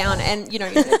broken down and, you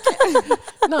know.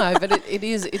 No, but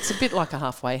it's a bit like a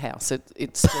halfway house.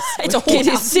 It's just... It's a whole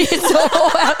house. It's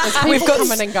all out. We've got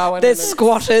coming and going. There's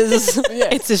squatters.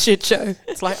 It's a shit show.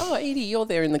 It's like, oh, Edie, you're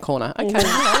there in the corner. Okay.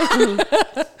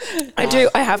 I do.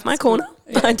 I have my corner.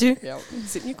 I do. Yeah,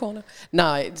 sit in your corner.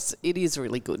 No, it is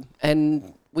really good.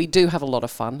 And we do have a lot of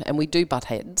fun and we do butt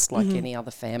heads like any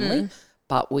other family.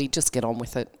 But we just get on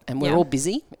with it and we're all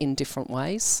busy in different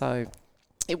ways. So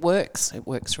it works. It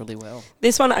works really well.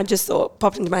 This one I just thought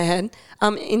popped into my head.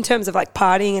 In terms of like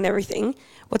partying and everything,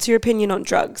 what's your opinion on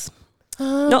drugs?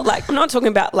 I'm not talking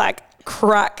about like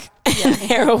crack and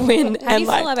heroin. How do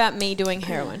you feel about me doing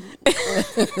heroin?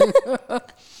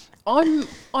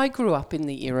 I grew up in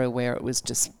the era where it was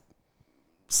just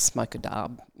smoke a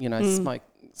dab, you know,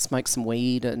 smoke some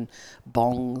weed and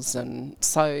bongs, and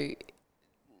so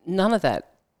none of that.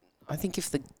 I think if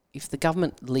the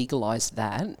government legalised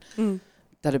that,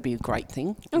 that'd be a great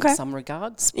thing in some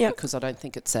regards. Because I don't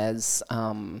think it's as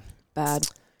bad.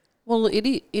 Well,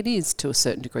 it is to a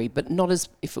certain degree, but not as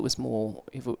if it was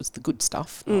the good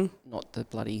stuff, not the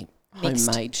bloody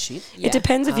homemade shit. Yeah. It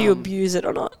depends if you abuse it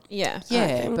or not. Yeah.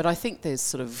 But I think there's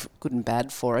sort of good and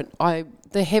bad for it.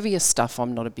 The heavier stuff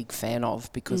I'm not a big fan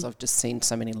of because I've just seen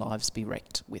so many lives be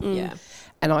wrecked with it. Yeah.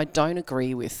 And I don't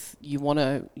agree with you want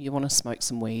to smoke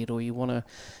some weed or you want to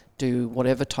do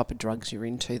whatever type of drugs you're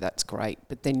into, that's great.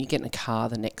 But then you get in a car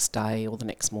the next day or the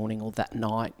next morning or that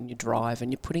night and you drive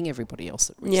and you're putting everybody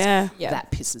else at risk. Yeah.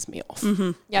 That pisses me off.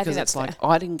 Yeah, because it's like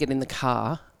I didn't get in the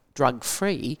car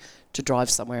drug-free to drive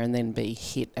somewhere and then be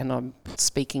hit. And I'm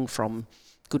speaking from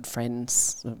good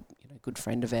friends, good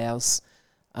friend of ours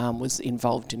was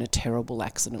involved in a terrible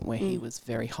accident where he was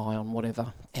very high on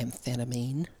whatever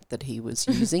amphetamine that he was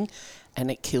using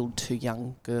and it killed 2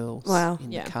 young girls in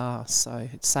the car. So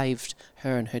it saved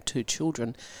her and her 2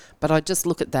 children. But I just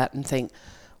look at that and think,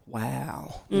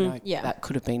 wow, that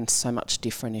could have been so much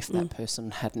different if that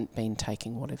person hadn't been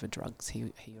taking whatever drugs he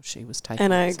or she was taking.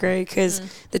 And I agree because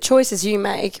the choices you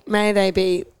make, may they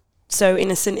be so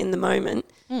innocent in the moment,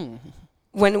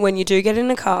 when you do get in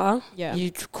a car,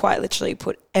 you quite literally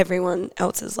put everyone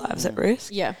else's lives at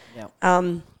risk. Yeah.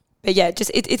 But yeah, just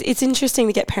it's interesting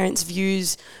to get parents'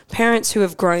 views, parents who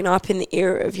have grown up in the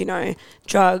era of,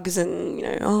 drugs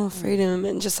and, freedom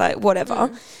and just like whatever,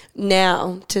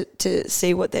 now to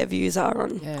see what their views are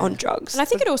on drugs. And I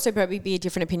think it'd also probably be a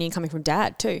different opinion coming from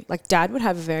Dad too. Like Dad would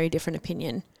have a very different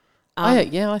opinion.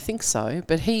 I think so.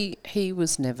 But he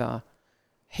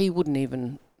wouldn't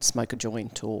even smoke a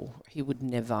joint or he would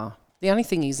never. The only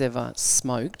thing he's ever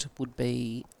smoked would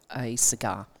be a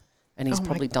cigar. And he's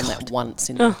probably done that once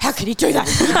in. How could he do that?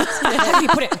 How can you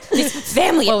put this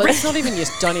family at risk? It's not even you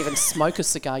don't even smoke a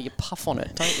cigar. You puff on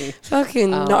it, don't you? Fucking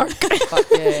narc. But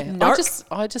yeah,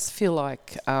 I just feel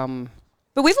like.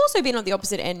 But we've also been on the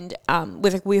opposite end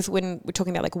with when we're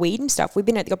talking about like weed and stuff. We've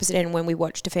been at the opposite end when we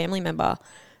watched a family member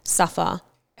suffer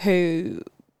who,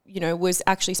 was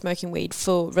actually smoking weed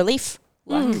for relief,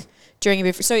 like during a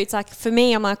bit. So it's like for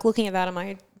me, I'm like looking at that, I'm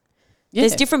like. Yeah.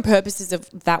 There's different purposes of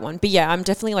that one. But yeah, I'm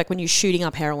definitely like when you're shooting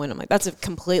up heroin, I'm like, that's a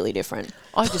completely different.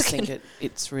 I just think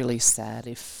it's really sad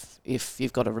if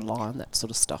you've got to rely on that sort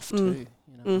of stuff too.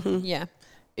 Yeah.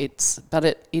 It's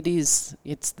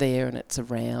there and it's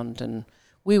around and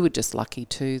we were just lucky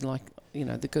too. Like,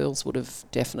 the girls would have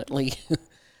definitely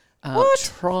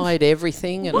tried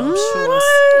everything and I'm sure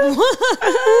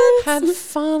Had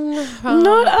fun.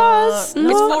 Not us.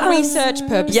 It's for research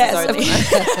purposes only.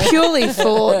 Yes, purely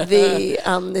for the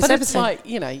this But episode. it's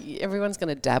like, everyone's going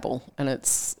to dabble, and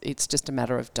it's just a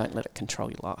matter of don't let it control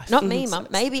your life. Not me, Mum.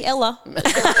 Maybe Ella.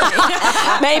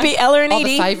 Maybe Ella and Oh,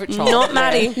 Edie. the favourite child. Not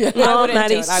Maddie. I Not wouldn't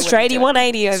Maddie. do it. I wouldn't Straighty do it.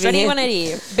 180 over Straighty here.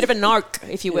 180. Bit of a narc,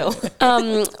 if you will.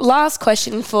 Last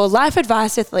question for life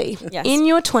advice with Leigh. Yes. In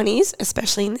your 20s,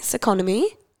 especially in this economy,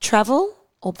 travel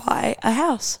or buy a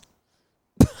house?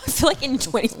 I feel like in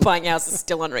 20s buying a house is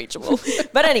still unreachable.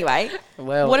 But anyway,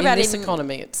 Well, what about in this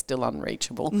economy, it's still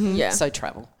unreachable. Yeah. So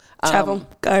travel. Travel.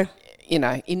 Go.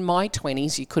 In my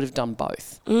 20s, you could have done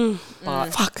both.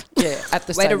 But Fuck. yeah, at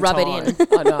the Way same to rub it time,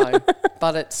 in. I know.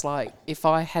 But it's like, if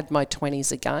I had my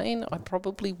 20s again, I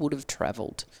probably would have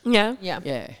travelled. Yeah. yeah.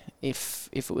 Yeah, if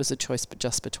it was a choice but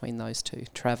just between those two,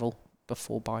 travel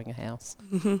before buying a house.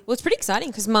 Well, it's pretty exciting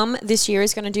because Mum this year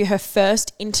is going to do her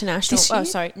first international. This year? Oh,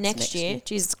 sorry, next next year. year.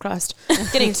 Jesus Christ,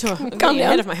 getting Calm ahead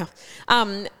down. of my house.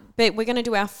 But we're going to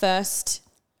do our first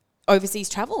overseas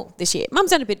travel this year.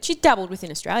 Mum's done a bit. She's dabbled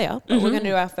within Australia, but we're going to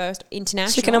do our first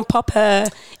international. She's going to pop her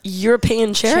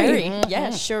European cherry.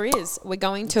 Yeah, sure is. We're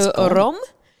going to Rome,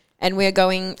 and we're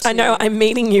going to I know, I'm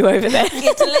meeting you over there. Italy.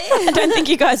 I don't think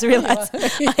you guys realise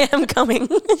I am coming.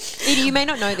 Edie, you may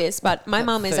not know this, but my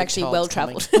mum is third actually child's well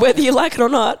travelled. Whether you like it or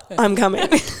not, I'm coming.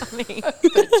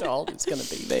 Third child is going to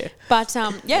be there. But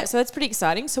yeah, so that's pretty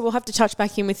exciting. So we'll have to touch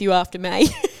back in with you after May,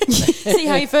 see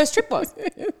how your first trip was.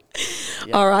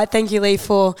 All right, thank you, Leigh,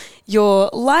 for your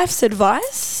life's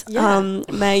advice. Yeah.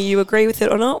 May you agree with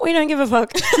it or not, we don't give a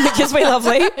fuck because we love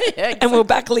Leigh and we'll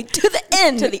back Leigh to the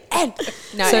end. To the end.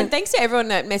 No, So- and thanks to everyone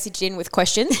that messaged in with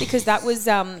questions because that was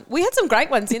we had some great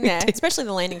ones in there, especially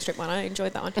the landing strip one. I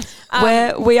enjoyed that one.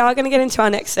 We are going to get into our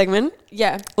next segment.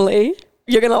 Yeah. Leigh,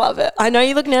 you're going to love it. I know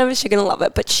you look nervous, you're going to love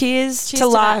it, but cheers to that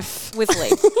life. with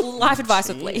Leigh. Life advice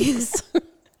with Leigh.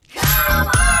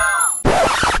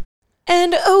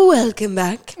 And welcome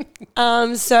back.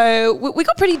 So we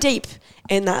got pretty deep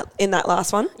in that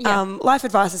last one. Yeah. Life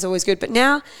advice is always good, but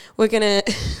now we're gonna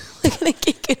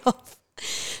kick it off.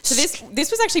 So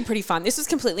this was actually pretty fun. This was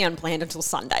completely unplanned until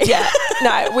Sunday. Yeah,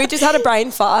 no, we just had a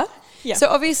brain fart. Yeah. So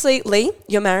obviously, Leigh,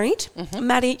 you're married.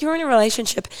 Maddie, you're in a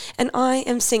relationship, and I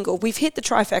am single. We've hit the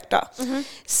trifecta.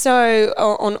 So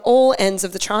on all ends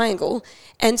of the triangle,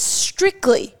 and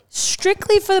strictly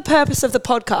for the purpose of the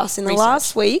podcast, in the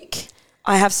last week,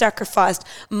 I have sacrificed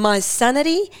my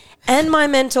sanity and my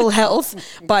mental health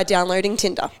by downloading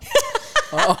Tinder.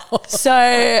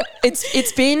 So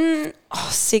it's been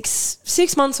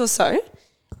 6 months or so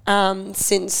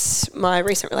since my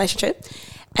recent relationship.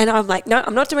 And I'm like, no,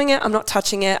 I'm not doing it. I'm not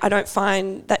touching it. I don't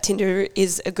find that Tinder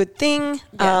is a good thing.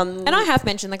 Yeah. And I have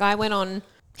mentioned, like, I went on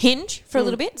Hinge for a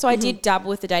little bit. So I did dabble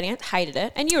with the dating app, hated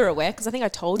it. And you were aware because I think I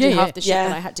told you half the shit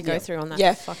that I had to go through on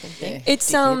that fucking thing. It's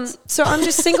so I'm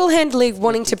just single-handedly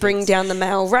wanting to bring down the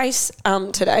male race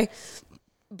today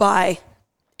by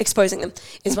exposing them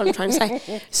is what I'm trying to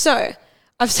say. So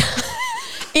I've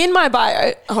in my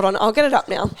bio, hold on, I'll get it up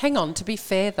now. Hang on, to be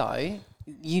fair though,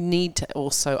 you need to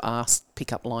also ask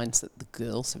pickup lines that the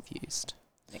girls have used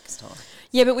next time.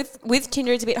 Yeah, but with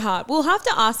Tinder, it's a bit hard. We'll have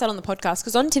to ask that on the podcast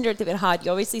because on Tinder, it's a bit hard.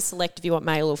 You obviously select if you want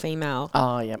male or female.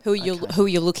 Oh, yeah. Who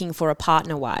you're looking for a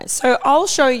partner-wise. So I'll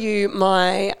show you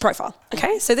my profile.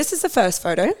 Okay, so this is the first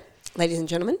photo, ladies and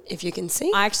gentlemen, if you can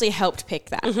see. I actually helped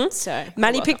pick that. So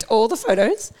Maddie picked all the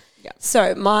photos. Yeah.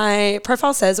 So my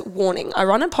profile says, warning, I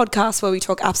run a podcast where we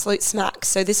talk absolute smack.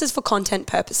 So this is for content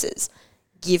purposes.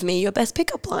 Give me your best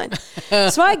pickup line.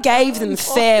 So I gave them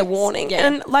fair warning. Yeah.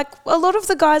 And like a lot of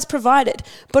the guys provided,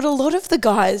 but a lot of the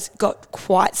guys got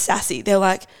quite sassy. They're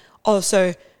like, oh,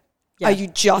 so are you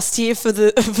just here for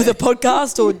the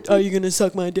podcast or are you going to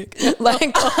suck my dick? Like,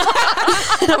 and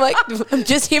I'm like, I'm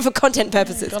just here for content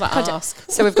purposes. Gotta ask.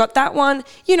 So we've got that one,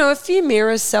 a few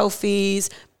mirror selfies,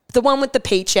 the one with the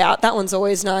peach out. That one's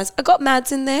always nice. I got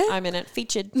Mads in there. I'm in it.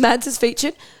 Featured. Mads is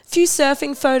featured. Few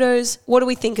surfing photos. What do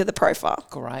we think of the profile?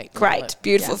 Great. Great.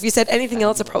 Beautiful. Yeah. If you said anything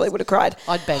else, I probably would have cried.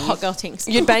 I'd bang you. Hot girl things.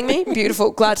 You'd bang me?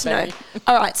 Beautiful. Glad to know.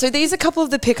 All right. So these are a couple of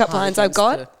the pickup lines I've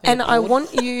got. against And the I board.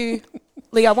 want you,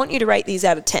 Leigh, I want you to rate these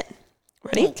out of 10.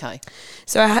 Ready? Okay.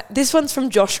 So this one's from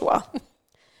Joshua.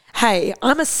 Hey,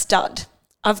 I'm a stud.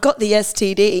 I've got the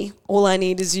STD. All I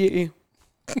need is you.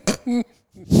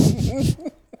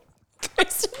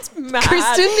 Kristen's mad.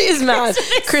 Kristen is mad.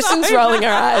 Kristen's so rolling her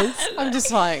eyes. I'm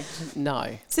just like,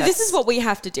 no. So this is what we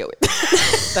have to deal with.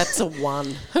 That's a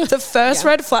 1. The first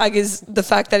red flag is the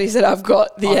fact that he said, I've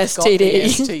got the I've STD. got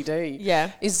the STD.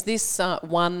 Yeah. Is this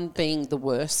 1 being the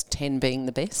worst, 10 being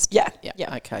the best? Yeah.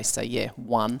 Yeah. Okay, so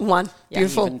 1. 1.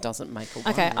 Beautiful. Even doesn't make a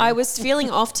 1. Okay, then. I was feeling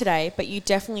off today, but you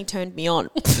definitely turned me on.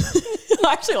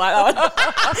 I actually like that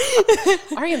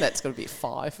one. I reckon that's got to be a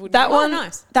 5. Wouldn't That it? one,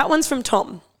 nice. That one's from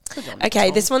Tom. Good on Okay,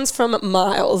 Tom. this one's from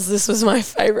Miles. This was my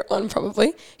favourite one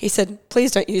probably. He said,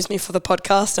 please don't use me for the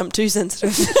podcast. I'm too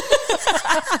sensitive.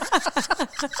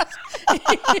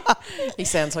 He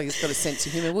sounds like he's got a sense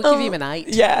of humour. We'll give him an 8.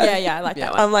 Yeah, I like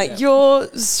that one. I'm like, you're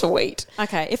sweet.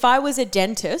 Okay, if I was a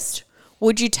dentist,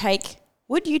 would you take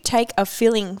a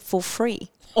filling for free?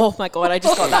 Oh my god, I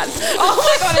just got that. Oh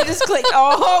my god, I just clicked.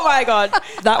 Oh my god.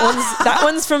 That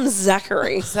one's from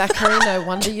Zachary. Zachary, no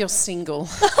wonder you're single.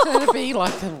 It'd be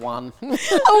like a 1. A 1.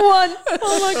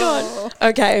 Oh my god.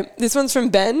 Okay, this one's from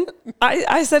Ben.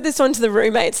 I said this one to the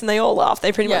roommates and they all laughed.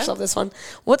 They pretty much love this one.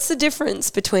 What's the difference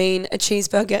between a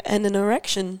cheeseburger and an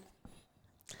erection?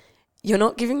 You're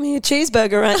not giving me a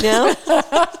cheeseburger right now.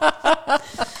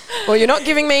 Well, you're not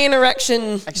giving me an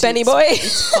erection, Actually, Benny boy.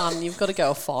 It's fun. You've got to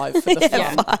go a 5 for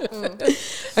the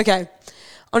fun. Okay.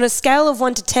 On a scale of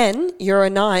 1 to 10, you're a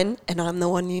 9 and I'm the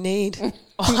one you need.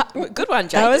 Good one,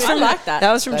 Jake. That was from, I like that.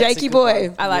 That was from That's a Jakey good boy.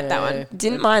 one. I like that one.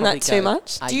 Didn't I'd mind probably that too go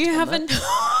much. 8 Do you on have that.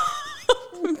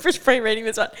 just pre-reading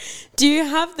this one. Do you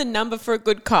have the number for a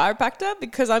good chiropractor?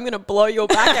 Because I'm going to blow your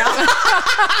back out.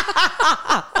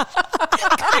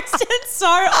 Kristen's so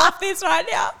off this right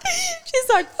now. She's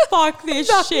like, fuck this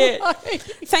shit.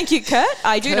 Thank you, Kurt.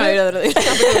 I do know that the number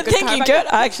for a good Thank you, chiropractor.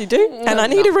 Kurt. I actually do. And I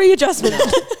need a readjustment.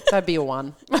 That'd be a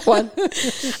 1. 1.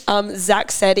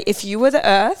 Zach said, if you were the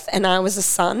earth and I was the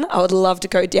sun, I would love to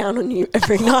go down on you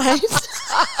every night.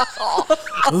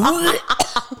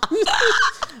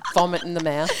 Vomit in the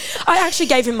mouth. I actually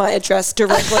gave him my address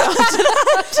directly after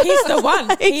that. He's the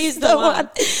one. He's the one.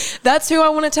 That's who I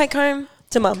want to take home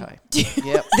to mum. Okay.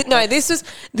 Yep. No, this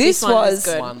one was was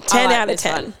good. 10 I like out of this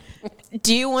 10. one.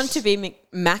 Do you want to be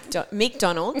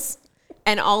McDonald's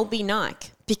and I'll be Nike?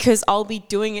 Because I'll be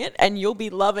doing it and you'll be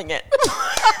loving it.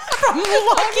 From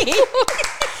Lockie.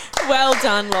 Well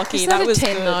done, Lockie. Is that was a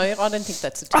 10 good. though? I don't think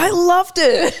that's a 10. I loved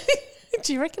it.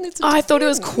 Do you reckon it's a 10? I thought it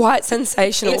was quite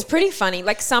sensational. It's pretty funny.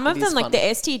 Like some of It them, is like funny. the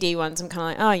STD ones, I'm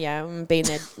kind of like, oh yeah, I'm been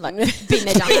there, done that.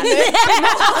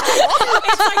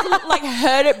 It's like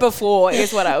heard it before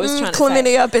is what I was trying to say.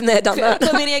 Chlamydia, been there, done that.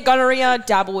 Chlamydia, gonorrhea,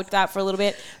 dabble with that for a little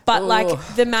bit. But like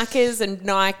the Maccas and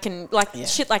Nike and like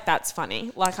shit like that's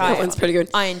funny. Like That one's pretty good.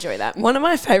 I enjoy that. One of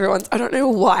my favourite ones, I don't know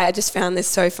why, I just found this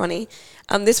so funny.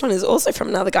 This one is also from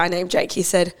another guy named Jake. He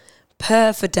said,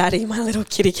 purr for daddy, my little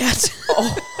kitty cat.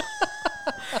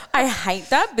 I hate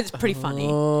that, but it's pretty funny.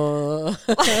 Like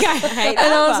I hate that.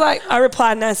 And I was but- like, I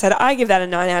replied and I said, I give that a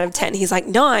 9 out of 10. He's like,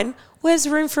 9? Where's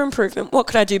the room for improvement? What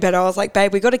could I do better? I was like,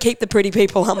 babe, we got to keep the pretty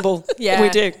people humble. Yeah. We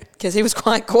do, because he was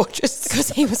quite gorgeous. because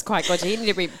he was quite gorgeous. He needed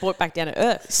to be brought back down to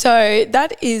earth. So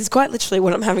that is quite literally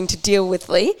what I'm having to deal with,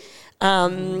 Leigh.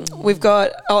 We've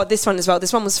got, this one as well.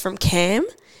 This one was from Cam.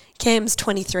 Cam's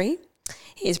 23.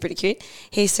 He's pretty cute.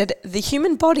 He said, the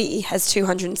human body has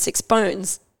 206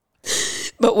 bones.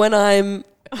 But when I'm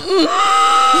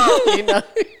You know.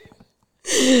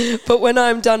 but when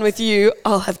I'm done with you,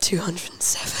 I'll have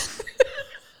 207.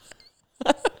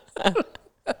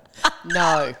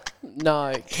 No.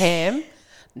 Cam,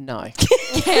 no.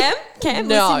 Cam,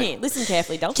 No. listen here. Listen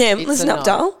carefully, doll. Cam, It's listen a up, no.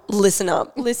 doll. Listen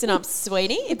up. Listen up,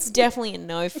 sweetie. It's definitely a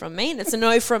no from me, and it's a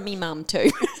no from me mum too.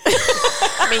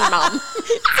 Me mum.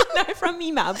 No from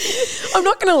me mum. I'm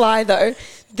not going to lie, though.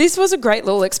 This was a great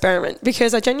little experiment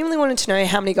because I genuinely wanted to know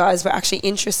how many guys were actually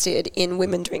interested in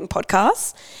women doing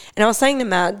podcasts. And I was saying to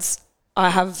Mads, I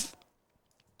have,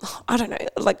 I don't know,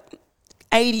 like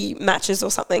 80 matches or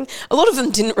something. A lot of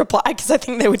them didn't reply because I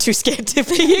think they were too scared to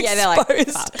be Yeah, they're like,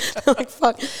 exposed. They're like,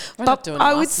 fuck. We're not But doing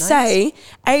I would last say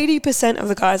 80% of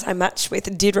the guys I matched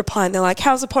with did reply and they're like,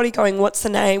 how's the potty going? What's the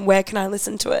name? Where can I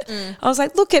listen to it? I was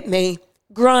like, look at me,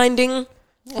 grinding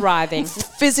Thriving.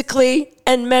 physically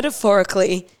and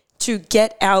metaphorically to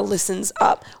get our listens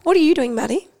up. What are you doing,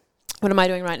 Maddie, What am I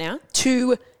doing right now?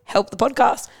 to help the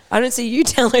podcast? I don't see you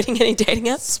downloading any dating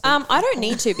apps. I don't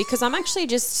need to because I'm actually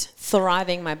just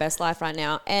thriving my best life right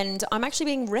now, and I'm actually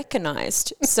being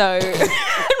recognised. So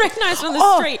recognised on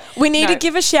the street. We need to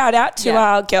give a shout out to Yeah.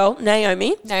 our girl,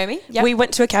 Naomi. Naomi. Yep. We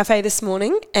went to a cafe this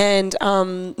morning and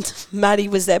Maddie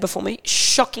was there before me.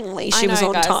 Shockingly, she I was know,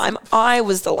 on guys. time. I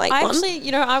was the late I one.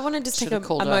 actually, I want to just Should've take a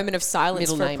called her moment of silence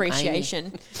middle for name Amy.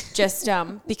 appreciation, just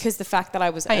because the fact that I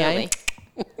was Hey, early. Amy.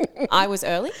 I was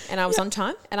early and I was on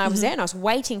time and I was there and I was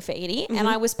waiting for Edie and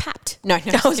I was papped. No,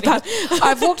 I was papped.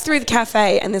 I've walked through the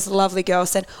cafe and this lovely girl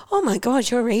said, "Oh my God,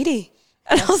 you're Edie."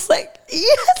 And I was like,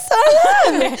 "Yes, I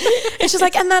am." And she's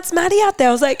like, "And that's Maddie out there."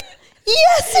 I was like,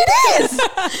 "Yes, it is."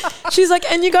 She's like,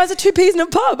 "And you guys are two peas in a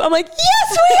pub." I'm like,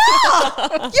 "Yes, we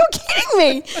are." You're kidding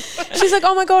me. She's like,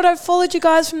 "Oh my God, I've followed you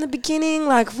guys from the beginning.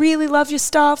 Like, really love your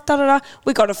stuff. Da da da."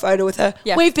 We got a photo with her.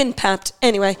 Yeah. We've been papped.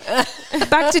 Anyway,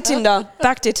 back to Tinder.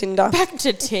 Back to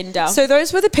Tinder. So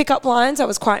those were the pickup lines. I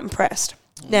was quite impressed.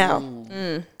 Now,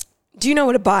 do you know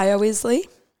what a bio is, Leigh?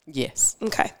 Yes.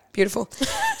 Okay. Beautiful.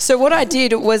 So what I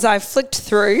did was I flicked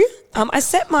through. I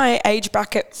set my age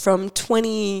bracket from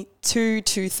 22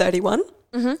 to 31.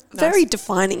 Very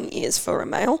defining years for a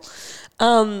male.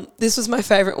 This was my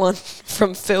favourite one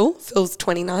from Phil. Phil's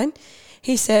 29.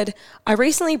 He said, "I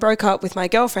recently broke up with my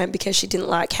girlfriend because she didn't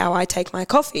like how I take my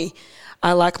coffee.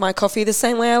 I like my coffee the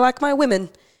same way I like my women,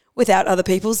 without other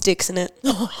people's dicks in it."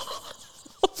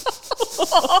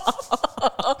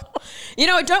 You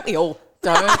know, don't we all?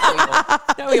 Don't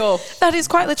we all? That is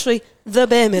quite literally the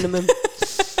bare minimum.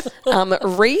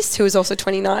 Reese, who is also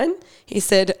 29, he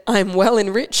said, "I'm well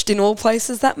enriched in all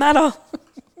places that matter."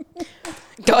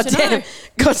 Goddamn,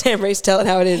 Reese, tell it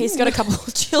how it is. He's got a couple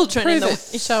of children.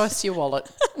 Show us your wallet.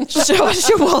 Show us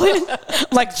your wallet.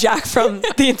 Like Jack from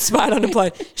The Inspired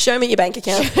Unemployed. Show me your bank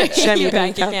account. Show me your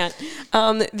bank account.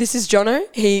 This is Jono.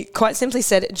 He quite simply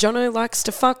said, "Jono likes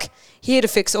to fuck, here to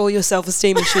fix all your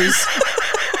self-esteem issues."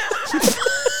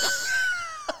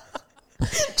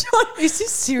 Is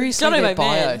this seriously their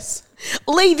bios?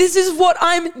 Leigh, this is what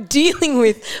I'm dealing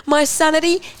with. My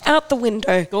sanity out the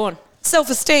window. Go on.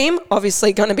 Self-esteem,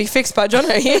 obviously going to be fixed by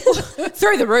Jono here.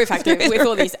 Through the roof, actually,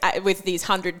 with these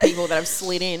 100 people that have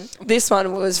slid in. This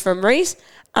one was from Reese.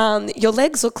 "Your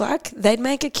legs look like they'd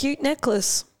make a cute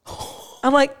necklace."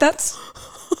 I'm like, that's...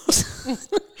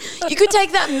 You could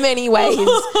take that many ways.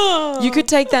 You could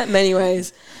take that many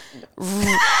ways.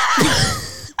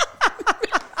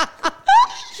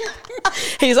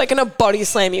 He's like going to body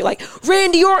slam you, like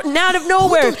Randy Orton out of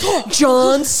nowhere,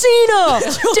 John Cena.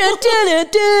 Dun, dun,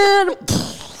 dun,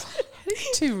 dun.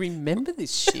 To remember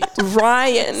this shit.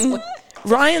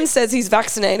 Ryan says he's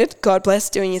vaccinated. God bless,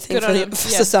 doing your thing for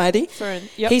society.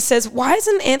 He says, "Why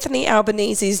isn't Anthony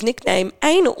Albanese's nickname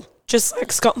Anal, just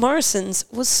like Scott Morrison's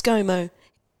was ScoMo?"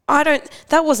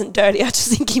 That wasn't dirty. I just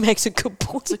think he makes a good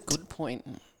point. It's a good point.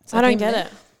 I don't get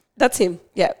it. That's him.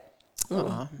 Yeah.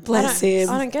 Oh, bless him.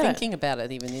 I don't get Thinking about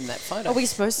it even in that photo. Are we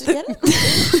supposed to get it?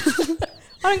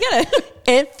 I don't get it.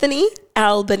 Anthony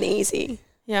Albanese.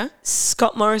 Yeah.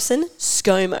 Scott Morrison,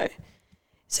 ScoMo.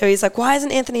 So he's like, "Why isn't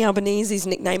Anthony Albanese's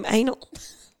nickname Anal?"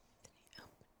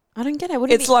 I don't get it.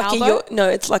 It's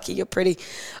lucky you're pretty.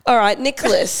 All right,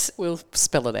 Nicholas. We'll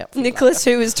spell it out for Nicholas,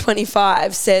 who is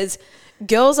 25, says,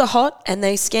 "Girls are hot and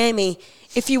they scare me.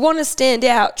 If you want to stand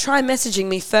out, try messaging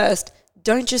me first.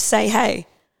 Don't just say hey."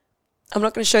 I'm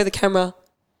not going to show the camera.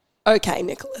 Okay,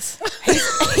 Nicholas.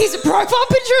 His profile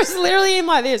picture is literally in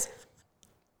like this.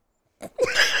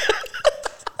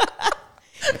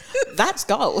 That's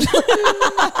gold.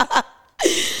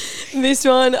 This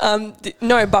one,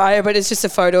 no bio, but it's just a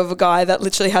photo of a guy that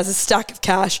literally has a stack of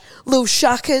cash. Little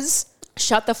shuckers.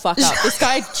 Shut the fuck up. This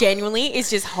guy genuinely is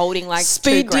just holding like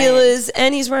speed dealers,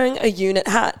 and he's wearing a unit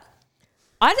hat.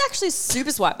 I'd actually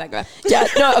super swipe that guy. Yeah,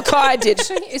 no, I did.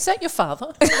 Is that your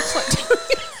father?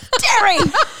 Terry,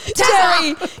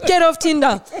 get off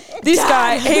Tinder. This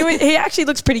guy, he actually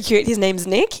looks pretty cute. His name's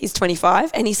Nick. He's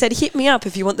 25, and he said, "Hit me up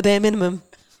if you want the bare minimum."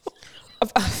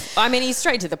 I mean, he's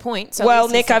straight to the point. So well,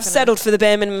 Nick, I've settled for the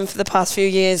bare minimum for the past few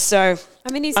years, so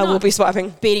I will be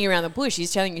swiping. Beating around the bush.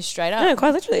 He's telling you straight up. No,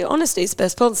 quite literally. Honesty is the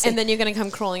best policy. And then you're going to come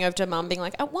crawling over to mum being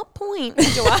like, "At what point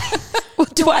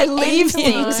do I leave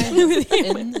things with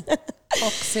him?"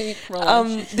 Toxic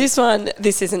relationship.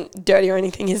 This isn't dirty or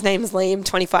anything. His name is Liam,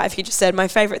 25. He just said, "My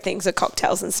favourite things are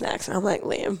cocktails and snacks." And I'm like,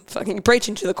 Liam, fucking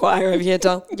preaching to the choir over here,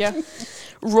 doll. Yeah.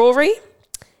 Rory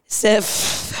said,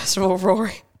 first of all,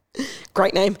 Rory,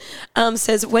 great name,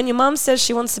 says, "When your mum says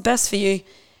she wants the best for you,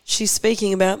 she's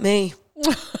speaking about me."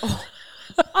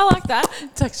 I like that.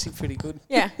 It's actually pretty good.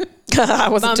 Yeah. I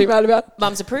wasn't too mad about it.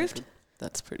 Mum's approved.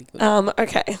 That's pretty good.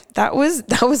 Okay, that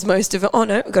was most of it. Oh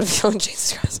no, I've got a feeling,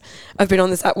 Jesus Christ, I've been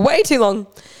on this app way too long.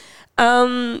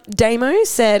 Damo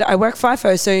said, "I work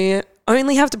FIFO, so you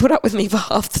only have to put up with me for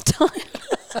half the time."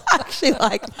 I actually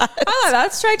like that. I like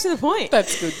that. Straight to the point.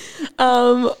 That's good.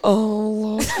 Oh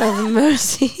Lord have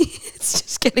mercy. It's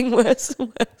just getting worse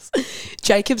and worse.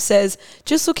 Jacob says,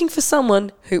 "Just looking for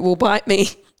someone who will bite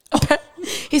me."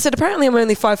 He said, apparently I'm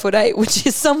only 5'8", which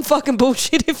is some fucking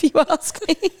bullshit if you ask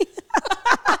me.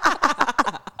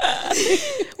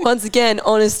 Once again,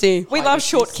 honesty. We love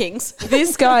short kings.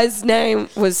 This guy's name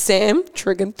was Sam,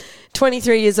 triggered,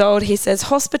 23 years old. He says,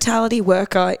 hospitality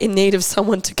worker in need of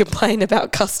someone to complain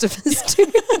about customers to.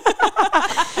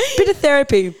 Bit of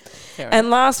therapy.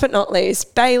 And last but not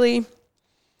least, Bailey,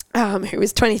 who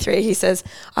is 23, he says,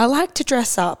 I like to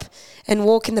dress up and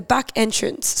walk in the back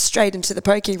entrance straight into the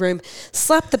pokey room,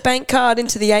 slap the bank card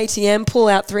into the ATM, pull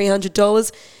out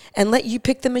 $300 and let you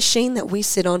pick the machine that we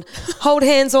sit on. Hold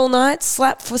hands all night,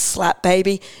 slap for slap,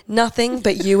 baby. Nothing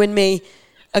but you and me.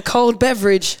 A cold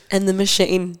beverage and the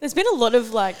machine. There's been a lot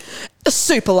of like...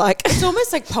 Super like. It's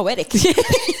almost like poetic.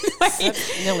 That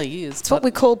nearly is. It's what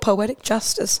we call poetic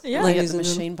justice. Yeah. He had the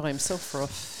machine by himself for a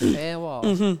fair while.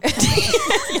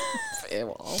 Fair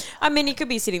while. I mean, he could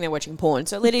be sitting there watching porn,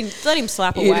 so let him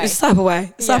slap You away. just slap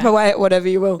away. Slap away at whatever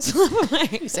you will.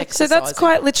 So that's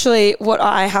quite literally what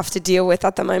I have to deal with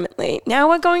at the moment, Leigh. Now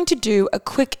we're going to do a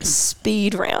quick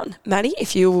speed round. Maddie,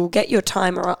 if you will get your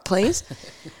timer up, please.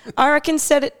 I reckon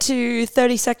set it to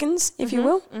 30 seconds, if you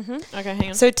will. Okay, hang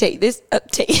on. So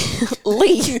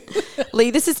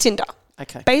Leigh, this is Tinder.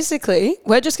 Okay. Basically,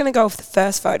 we're just going to go off the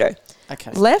first photo.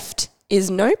 Okay. Left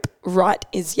is nope, right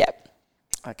is yep.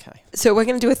 Okay. So we're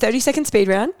going to do a 30-second speed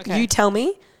round. Okay. You tell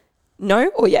me no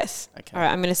or yes. Okay. All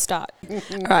right, I'm going to start. All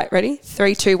right, ready?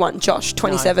 3, 2, 1. Josh,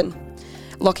 27. No.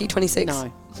 Lockie, 26.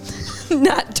 No.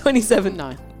 Nat, 27.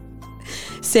 No.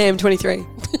 Sam, 23.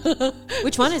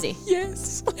 Which one is he?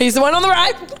 Yes. He's the one on the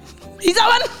right. He's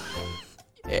that one.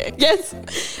 Yeah. Yes.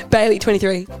 Bailey,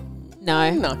 23.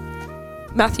 No. No.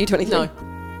 Matthew, 23. No.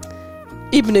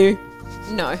 Ibnu.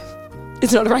 No.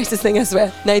 It's not a racist thing, I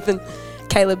swear. Nathan.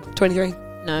 Caleb, 23.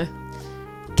 No.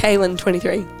 Kaylin,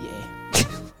 23. Yeah.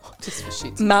 Just for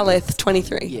shits. Maleth,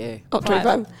 23. Yeah. Oh, 25.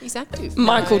 Right. He's active.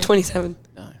 Michael, 27.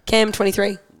 No. Cam,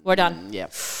 23. We're done.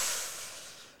 Yep.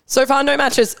 So far, no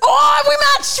matches. Oh, we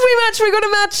matched. We got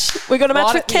a match. We got a match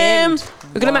Right with at the Cam. end.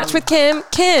 We got a match with Cam.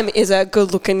 Cam is a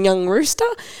good-looking young rooster.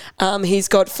 He's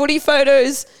got footy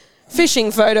photos,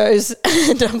 fishing photos,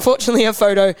 and unfortunately a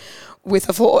photo with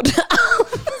a Ford.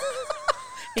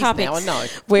 He's now a no.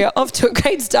 We are off to a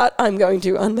great start. I'm going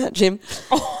to unmatch him.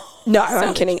 No,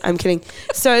 I'm kidding.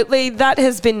 So, Leigh, that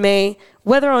has been me.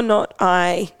 Whether or not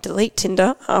I delete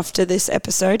Tinder after this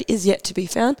episode is yet to be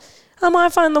found. I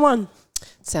might find the one.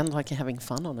 Sounds like you're having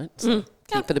fun on it. So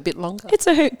keep it a bit longer. It's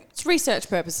a hoot. It's research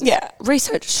purposes. Yeah,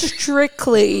 research.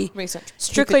 Strictly Research.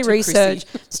 Strictly Keep it to research.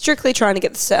 Chrissy. Strictly trying to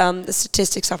get the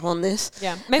statistics up on this.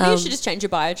 Yeah. Maybe you should just change your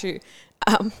bio to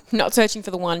not searching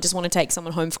for the one, just want to take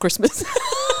someone home for Christmas.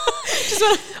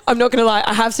 I'm not going to lie.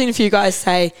 I have seen a few guys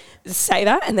say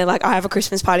that, and they're like, I have a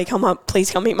Christmas party. Come up.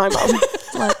 Please come meet my mum.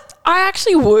 Like, I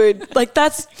actually would. Like,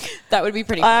 that would be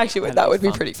pretty I funny. actually would. That would be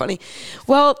pretty funny.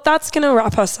 Well, that's going to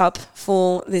wrap us up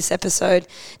for this episode.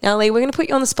 Now, Leigh, we're going to put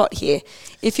you on the spot here.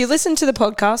 If you listen to the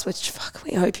podcast, which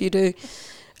we hope you do,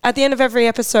 at the end of every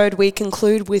episode, we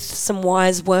conclude with some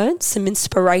wise words, some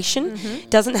inspiration. Mm-hmm.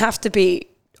 Doesn't have to be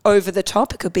over the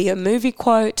top. It could be a movie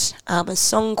quote, a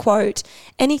song quote,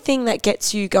 anything that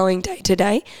gets you going day to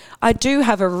day. I do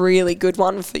have a really good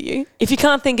one for you. If you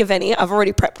can't think of any, I've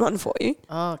already prepped one for you.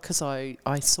 Oh, because I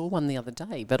saw one the other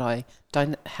day, but I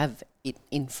don't have it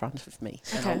in front of me.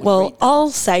 Okay. Well,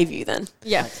 I'll save you then.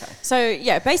 Yeah. Okay. So,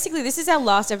 yeah, basically this is our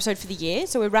last episode for the year.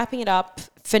 So we're wrapping it up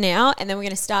for now, and then we're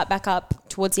going to start back up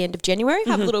towards the end of January,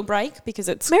 have a little break because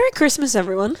it's... Merry Christmas,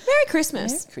 everyone. Merry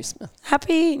Christmas. Merry Christmas.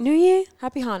 Happy New Year.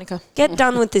 Happy Hanukkah. Get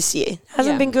done with this year.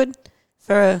 Hasn't Yeah. been good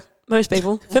for most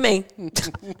people. For me.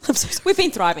 We've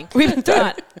been thriving.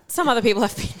 But some other people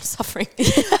have been suffering.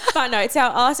 But no, it's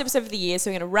our last episode of the year, so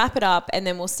we're going to wrap it up and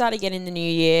then we'll start again in the new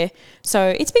year.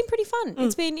 So it's been pretty fun.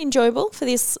 It's been enjoyable for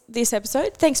this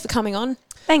episode. Thanks for coming on.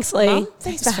 Thanks, Leigh. Mum.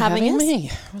 Thanks for having us. me.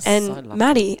 It was And so lovely.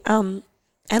 Maddie,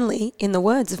 and Leigh, in the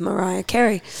words of Mariah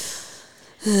Carey,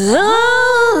 all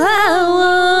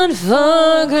I want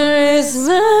for Christmas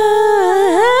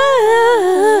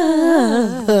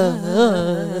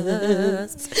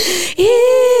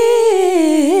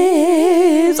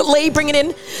is... Leigh, bring it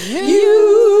in.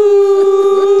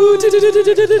 You.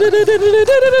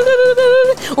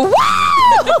 Woo!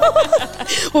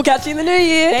 We'll catch you in the new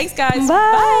year. Thanks, guys.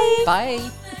 Bye.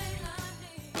 Bye.